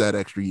sees that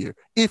extra year,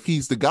 if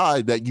he's the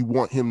guy that you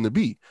want him to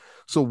be.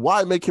 So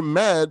why make him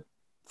mad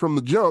from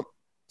the jump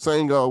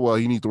saying, oh, well,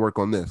 you need to work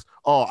on this.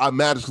 Oh, I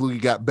magically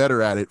got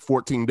better at it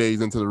 14 days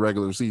into the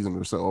regular season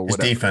or so. Or his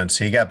defense.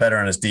 He got better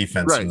on his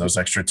defense in those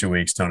extra 2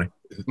 weeks, Tony.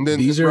 And then,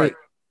 these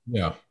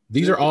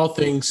are all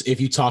things, if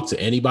you talk to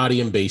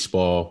anybody in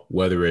baseball,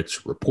 whether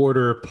it's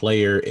reporter,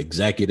 player,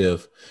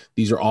 executive,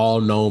 these are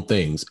all known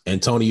things.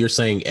 And Tony, you're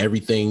saying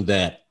everything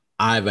that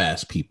I've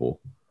asked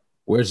people,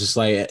 where it's just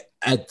like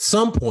at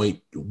some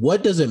point,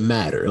 what does it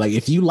matter? Like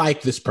if you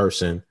like this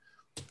person,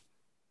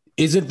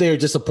 isn't there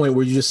just a point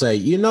where you just say,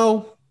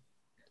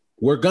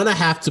 we're going to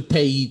have to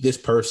pay this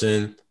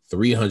person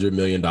 $300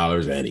 million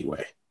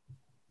anyway.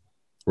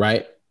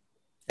 Right.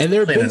 And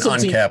there have been an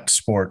uncapped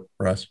sport,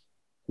 Russ.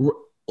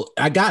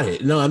 I got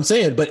it. No, I'm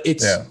saying, but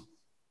it's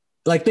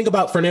like, think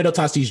about Fernando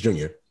Tatis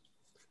Jr.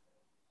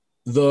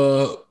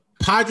 The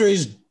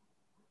Padres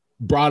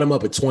brought him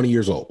up at 20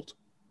 years old.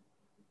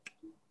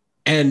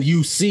 And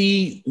you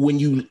see when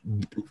you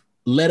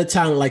let a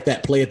talent like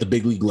that play at the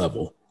big league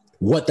level,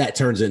 what that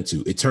turns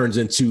into. It turns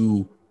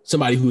into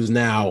somebody who's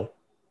now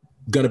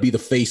going to be the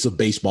face of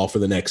baseball for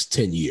the next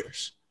 10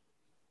 years.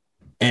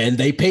 And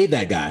they paid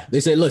that guy. They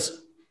said, listen,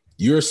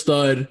 you're a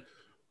stud.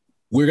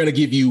 We're going to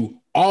give you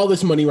all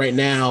this money right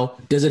now.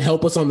 Does it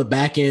help us on the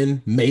back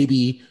end?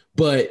 Maybe.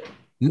 But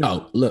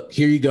no, look,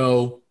 here you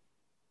go.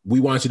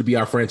 We want you to be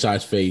our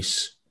franchise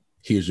face.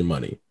 Here's your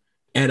money.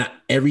 And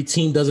every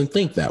team doesn't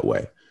think that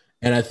way.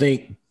 And I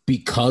think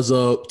because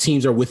of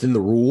teams are within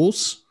the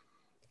rules,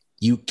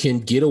 you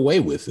can get away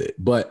with it.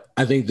 But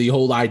I think the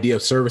whole idea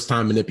of service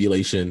time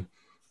manipulation,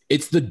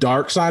 it's the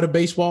dark side of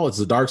baseball. It's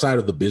the dark side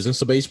of the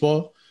business of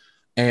baseball.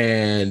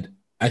 And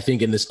I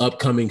think in this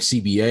upcoming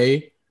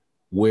CBA,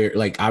 where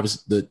like at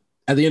the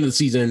end of the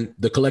season,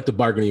 the collective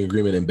bargaining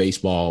agreement in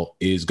baseball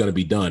is going to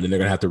be done and they're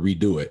going to have to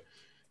redo it.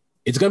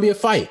 It's going to be a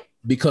fight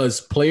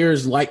because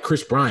players like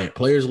Chris Bryant,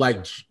 players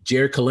like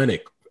Jared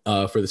Kelenic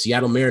for the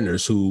Seattle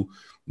Mariners, who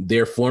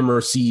their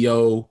former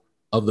CEO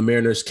of the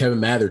Mariners, Kevin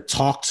Mather,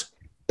 talked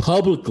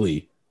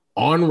publicly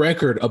on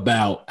record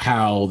about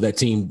how that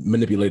team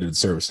manipulated the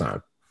service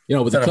time. With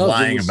instead the Cubs, of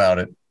lying about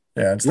it.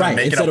 Yeah, instead of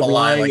making up a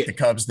lie like the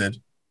Cubs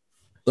did.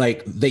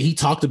 Like he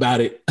talked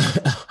about it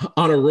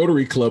on a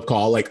Rotary Club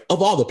call, like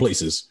of all the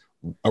places,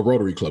 a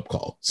Rotary Club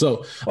call.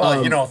 So,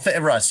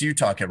 Russ, you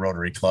talk at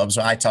Rotary clubs.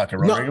 I talk at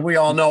Rotary. We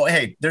all know,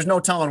 hey, there's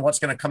no telling what's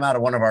going to come out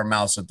of one of our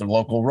mouths at the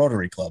local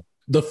Rotary Club.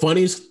 The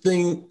funniest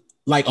thing,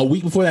 like a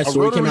week before that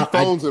story came out,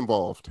 phones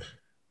involved.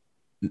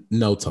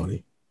 No,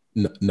 Tony,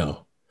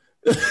 no.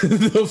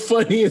 The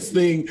funniest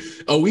thing,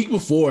 a week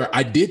before,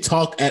 I did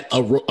talk at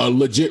a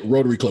legit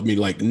Rotary Club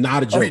meeting, like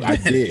not a joke. I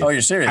did. Oh,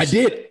 you're serious? I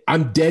did.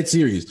 I'm dead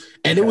serious.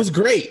 And It was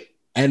great.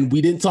 And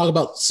we didn't talk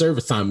about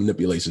service time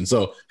manipulation.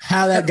 So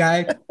how that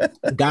guy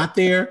got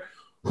there,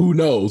 who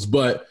knows?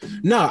 But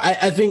no,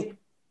 I think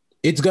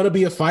it's going to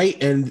be a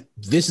fight. And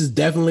this is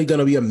definitely going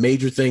to be a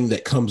major thing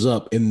that comes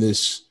up in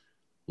this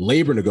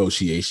labor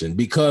negotiation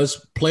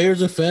because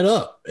players are fed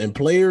up and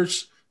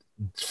players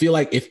feel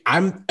like if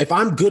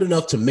I'm good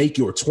enough to make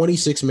your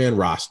 26-man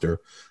roster,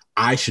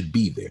 I should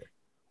be there.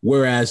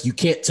 Whereas you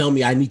can't tell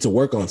me I need to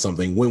work on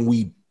something when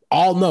we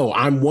all know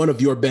I'm one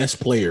of your best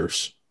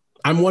players.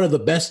 I'm one of the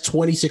best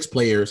 26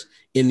 players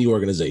in the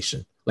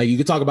organization. Like you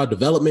could talk about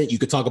development. You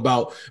could talk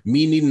about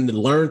me needing to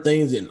learn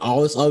things and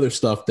all this other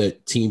stuff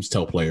that teams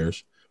tell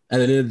players. At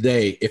the end of the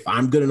day, if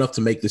I'm good enough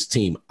to make this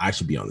team, I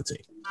should be on the team.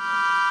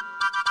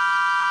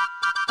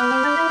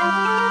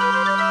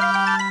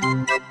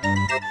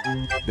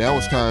 Now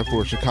it's time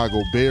for a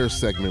Chicago Bears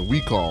segment we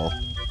call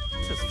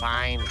This is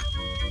fine.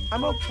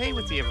 I'm okay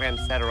with the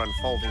events that are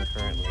unfolding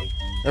currently.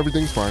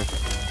 Everything's Fine.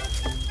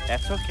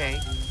 That's okay.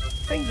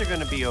 Things are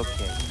gonna be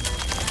okay.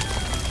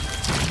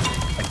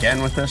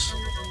 Again with this?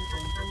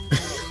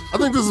 I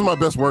think this is my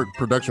best work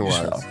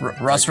production-wise.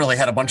 Russ really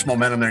had a bunch of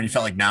momentum there, and you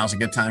felt like now's a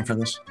good time for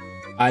this?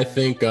 I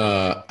think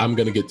I'm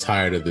gonna get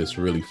tired of this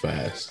really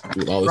fast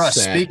with all the Russ,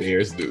 sad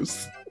Bears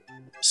news.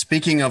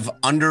 Speaking of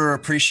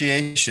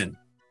underappreciation,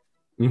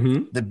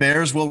 the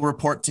Bears will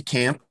report to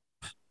camp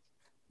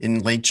in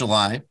late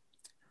July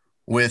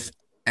with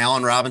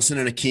Allen Robinson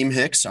and Akeem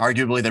Hicks,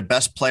 arguably their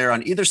best player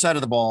on either side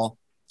of the ball,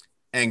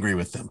 angry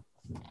with them.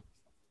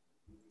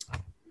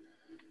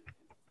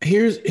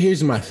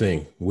 Here's my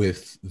thing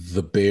with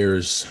the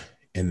Bears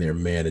and their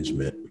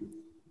management.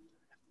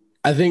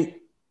 I think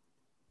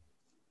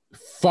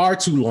far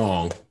too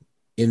long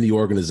in the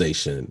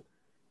organization,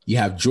 you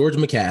have George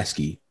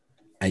McCaskey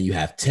and you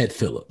have Ted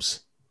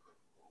Phillips,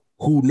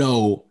 who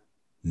know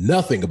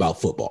nothing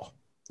about football.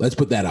 Let's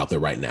put that out there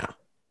right now.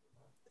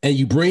 And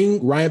you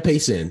bring Ryan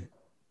Pace in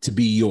to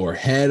be your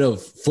head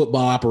of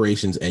football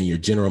operations and your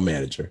general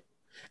manager.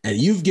 And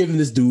you've given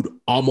this dude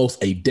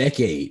almost a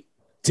decade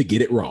to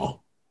get it wrong.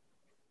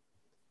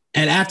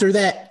 And after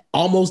that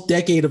almost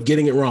decade of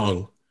getting it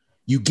wrong,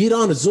 you get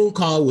on a Zoom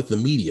call with the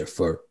media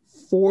for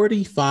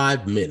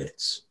 45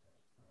 minutes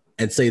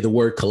and say the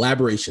word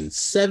collaboration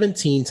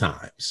 17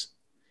 times.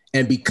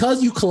 And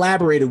because you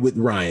collaborated with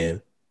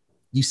Ryan,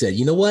 you said,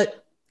 you know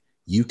what?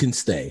 You can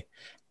stay.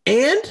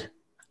 And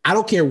I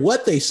don't care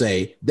what they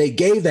say, they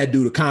gave that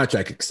dude a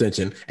contract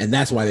extension, and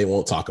that's why they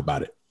won't talk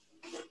about it.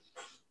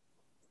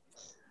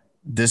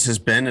 This has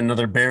been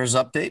another Bears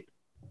update.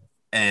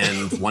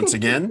 And once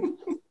again,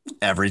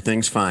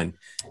 everything's fine.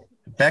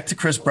 Back to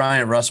Chris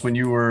Bryant, Russ, when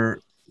you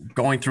were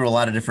going through a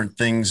lot of different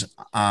things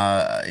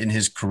in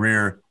his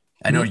career,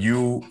 I know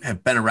you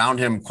have been around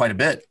him quite a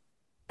bit,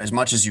 as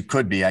much as you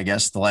could be, I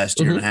guess, the last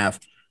year and a half,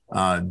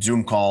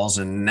 Zoom calls,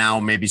 and now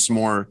maybe some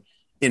more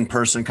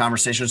in-person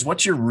conversations.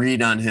 What's your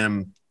read on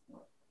him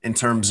in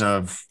terms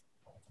of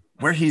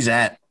where he's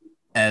at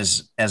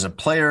as a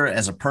player,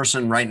 as a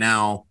person right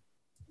now,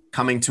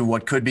 coming to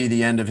what could be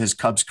the end of his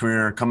Cubs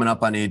career, coming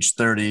up on age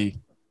 30?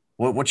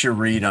 What's your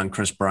read on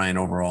Chris Bryant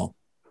overall?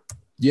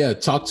 Yeah,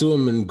 talked to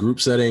him in group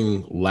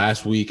setting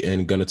last week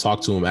and going to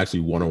talk to him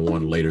actually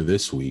one-on-one later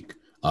this week,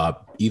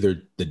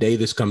 either the day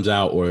this comes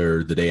out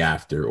or the day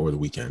after or the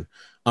weekend.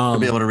 You'll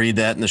be able to read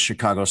that in the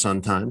Chicago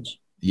Sun-Times.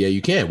 Yeah,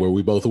 you can, where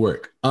we both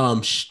work.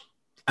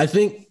 I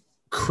think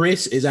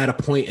Chris is at a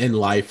point in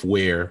life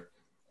where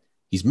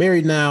he's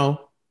married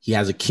now, he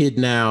has a kid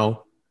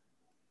now,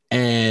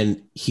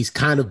 and he's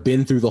kind of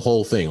been through the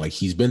whole thing. Like,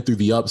 he's been through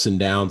the ups and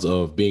downs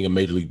of being a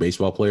Major League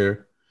Baseball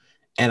player.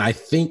 And I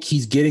think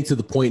he's getting to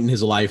the point in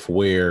his life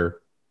where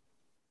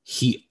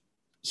he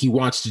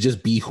wants to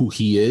just be who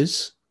he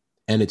is.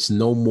 And it's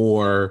no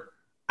more,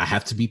 I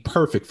have to be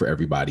perfect for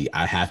everybody.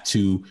 I have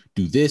to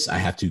do this. I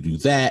have to do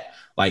that.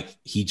 Like,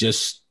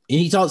 says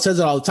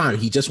it all the time.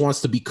 He just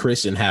wants to be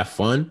Chris and have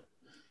fun.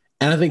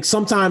 And I think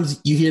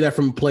sometimes you hear that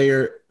from a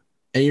player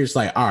and you're just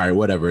like, all right,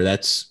 whatever.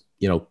 That's,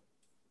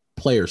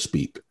 player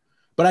speak.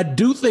 But I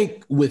do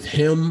think with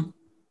him,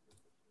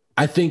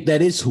 I think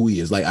that is who he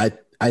is. Like,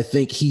 I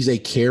think he's a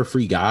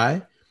carefree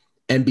guy.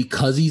 And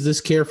because he's this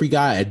carefree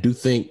guy, I do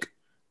think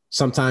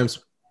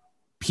sometimes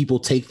people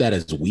take that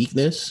as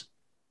weakness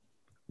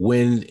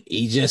when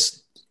he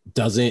just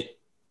doesn't,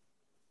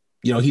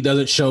 he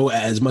doesn't show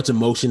as much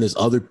emotion as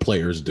other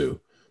players do.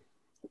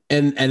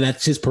 And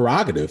that's his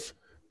prerogative.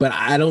 But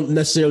I don't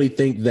necessarily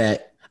think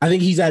that, I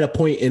think he's at a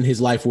point in his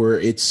life where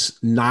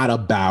it's not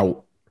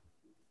about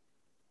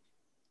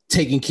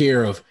taking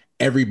care of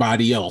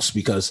everybody else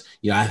because,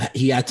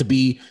 he had to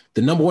be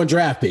the number one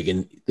draft pick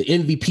and the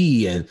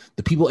MVP and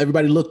the people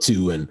everybody looked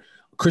to and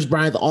Chris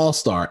Bryant, the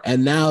all-star.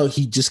 And now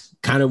he just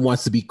kind of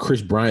wants to be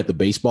Chris Bryant, the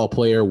baseball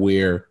player,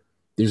 where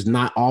there's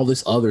not all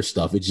this other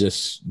stuff. It's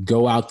just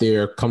go out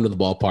there, come to the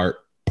ballpark,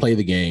 play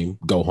the game,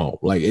 go home.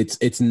 Like,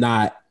 it's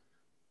not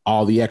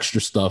all the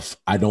extra stuff.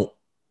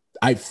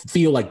 I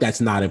feel like that's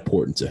not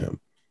important to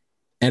him.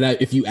 And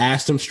if you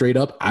asked him straight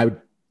up, I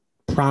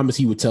promise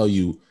he would tell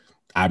you,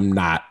 I'm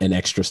not an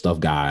extra stuff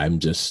guy. I'm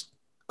just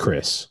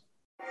Chris.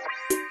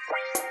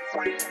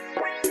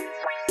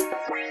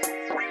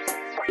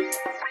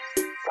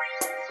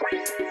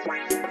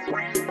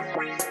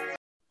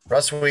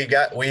 Russ,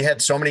 we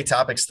had so many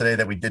topics today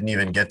that we didn't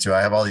even get to. I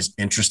have all these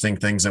interesting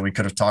things that we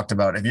could have talked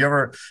about. Have you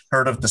ever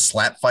heard of the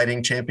slap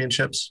fighting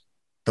championships?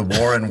 The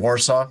war in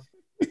Warsaw?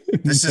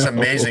 This is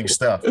amazing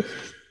stuff.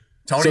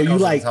 Tony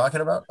knows what I'm talking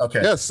about?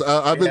 Okay. Yes,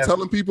 I've been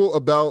telling people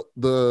about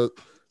the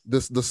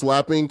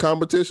slapping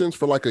competitions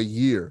for like a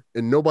year,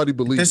 and nobody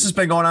believes this has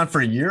been going on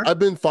for a year. I've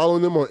been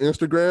following them on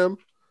Instagram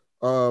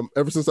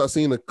ever since I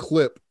seen a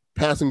clip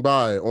passing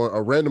by on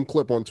a random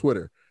clip on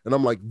Twitter, and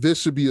I'm like,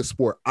 this should be a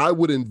sport. I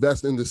would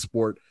invest in this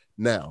sport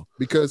now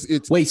because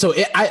it's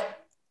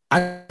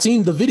I've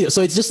seen the video.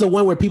 So it's just the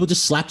one where people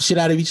just slap the shit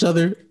out of each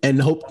other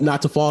and hope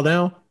not to fall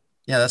down.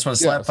 Yeah, that's what a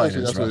slap fight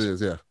is. That's what it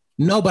is. Yeah.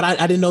 No, but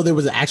I didn't know there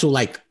was an actual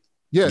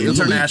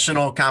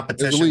international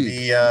competition.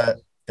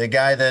 The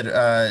guy that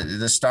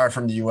the star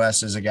from the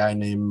U.S. is a guy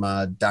named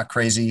Doc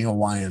Crazy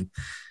Hawaiian.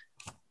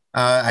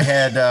 I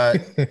had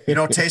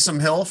Taysom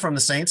Hill from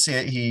the Saints.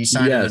 He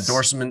signed an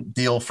endorsement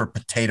deal for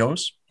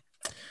potatoes.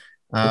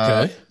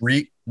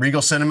 Okay.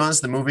 Regal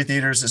Cinemas, the movie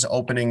theaters, is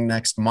opening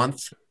next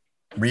month,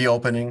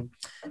 reopening,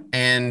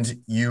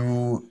 and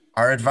you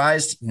are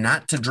advised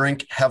not to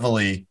drink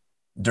heavily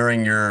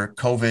during your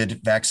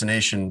COVID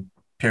vaccination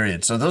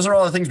period. So those are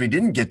all the things we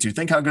didn't get to.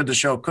 Think how good the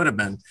show could have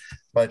been,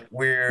 but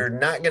we're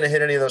not going to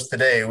hit any of those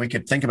today. We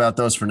could think about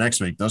those for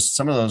next week.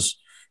 Some of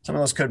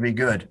those could be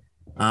good.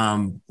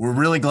 We're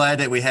really glad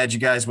that we had you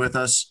guys with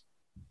us.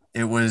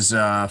 It was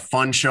a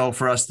fun show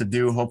for us to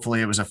do.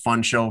 Hopefully it was a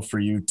fun show for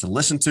you to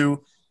listen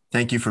to.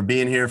 Thank you for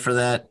being here for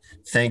that.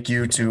 Thank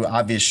you to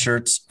Obvious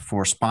Shirts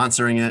for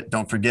sponsoring it.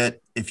 Don't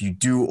forget, if you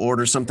do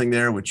order something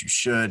there, which you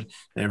should,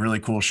 they have really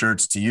cool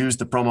shirts, to use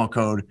the promo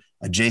code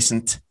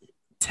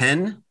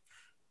adjacent10.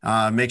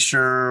 Make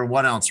sure,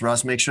 what else,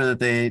 Russ? Make sure that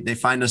they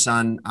find us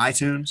on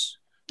iTunes,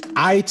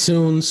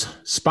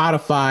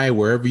 Spotify,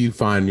 wherever you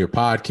find your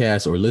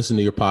podcast or listen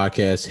to your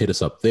podcast, hit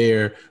us up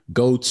there.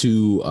 Go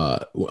to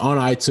on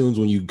iTunes,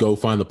 when you go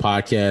find the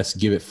podcast,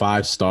 give it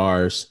 5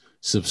 stars,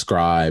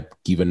 subscribe,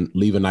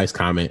 leave a nice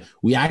comment.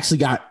 We actually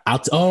got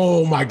out.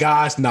 Oh my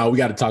gosh. No, we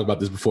got to talk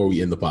about this before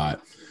we end the pod.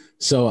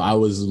 So I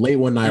was late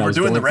one night. We're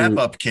doing the wrap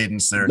up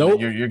cadence there.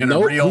 Nope, you're going to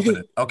reopen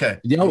it. Okay.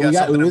 Yeah,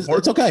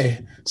 it's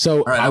okay. So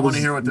all right, I want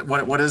to hear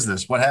what is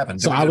this? What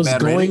happened? So I was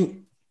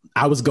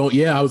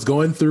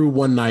going through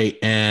one night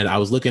and I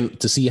was looking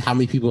to see how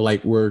many people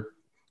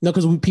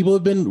because people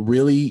have been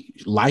really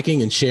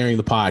liking and sharing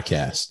the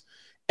podcast.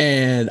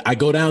 And I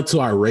go down to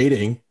our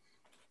rating,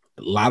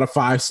 a lot of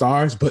 5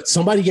 stars, but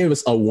somebody gave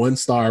us a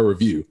 1-star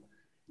review.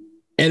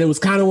 And it was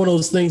kind of one of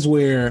those things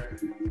where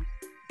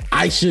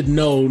I should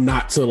know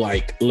not to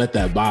let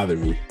that bother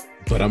me,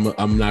 but I'm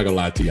not gonna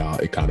lie to y'all,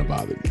 it kind of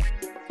bothered me.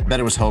 I bet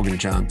it was Hogan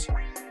Johns.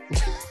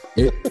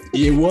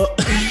 It was.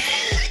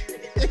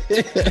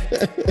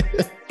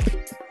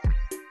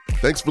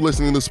 Thanks for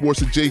listening to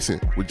Sports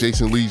Adjacent with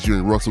Jason Leisure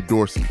and Russell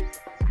Dorsey.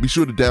 Be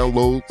sure to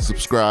download,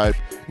 subscribe,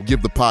 and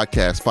give the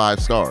podcast 5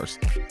 stars.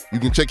 You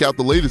can check out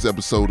the latest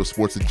episode of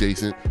Sports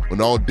Adjacent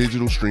on all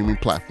digital streaming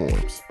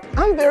platforms.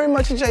 I'm very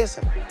much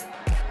adjacent.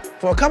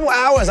 For a couple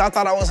hours, I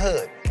thought I was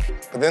hood.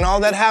 But then all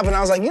that happened, I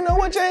was like, you know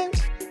what,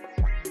 James?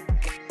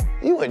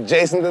 You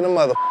adjacent to the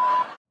mother.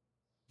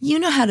 You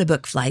know how to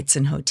book flights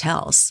and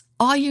hotels.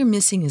 All you're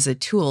missing is a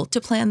tool to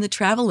plan the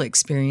travel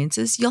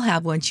experiences you'll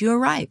have once you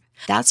arrive.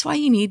 That's why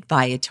you need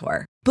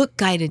Viator. Book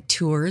guided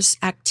tours,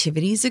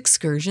 activities,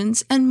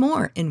 excursions, and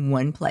more in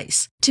one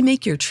place to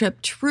make your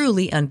trip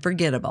truly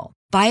unforgettable.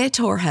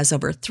 Viator has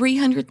over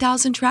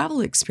 300,000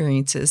 travel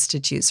experiences to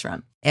choose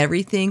from.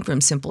 Everything from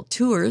simple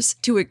tours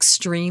to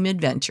extreme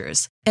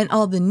adventures and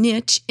all the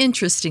niche,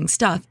 interesting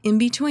stuff in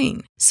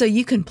between. So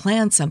you can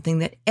plan something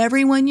that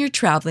everyone you're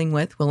traveling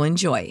with will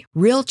enjoy.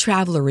 Real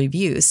traveler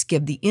reviews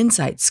give the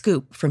inside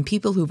scoop from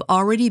people who've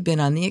already been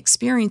on the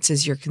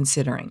experiences you're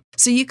considering.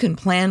 So you can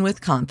plan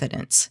with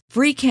confidence.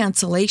 Free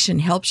cancellation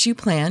helps you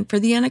plan for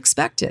the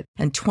unexpected.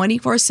 And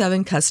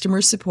 24/7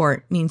 customer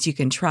support means you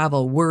can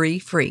travel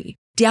worry-free.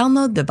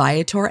 Download the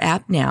Viator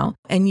app now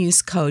and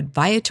use code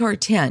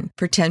Viator10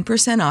 for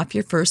 10% off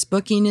your first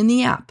booking in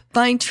the app.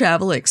 Find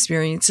travel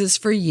experiences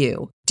for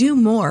you. Do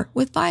more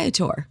with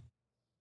Viator.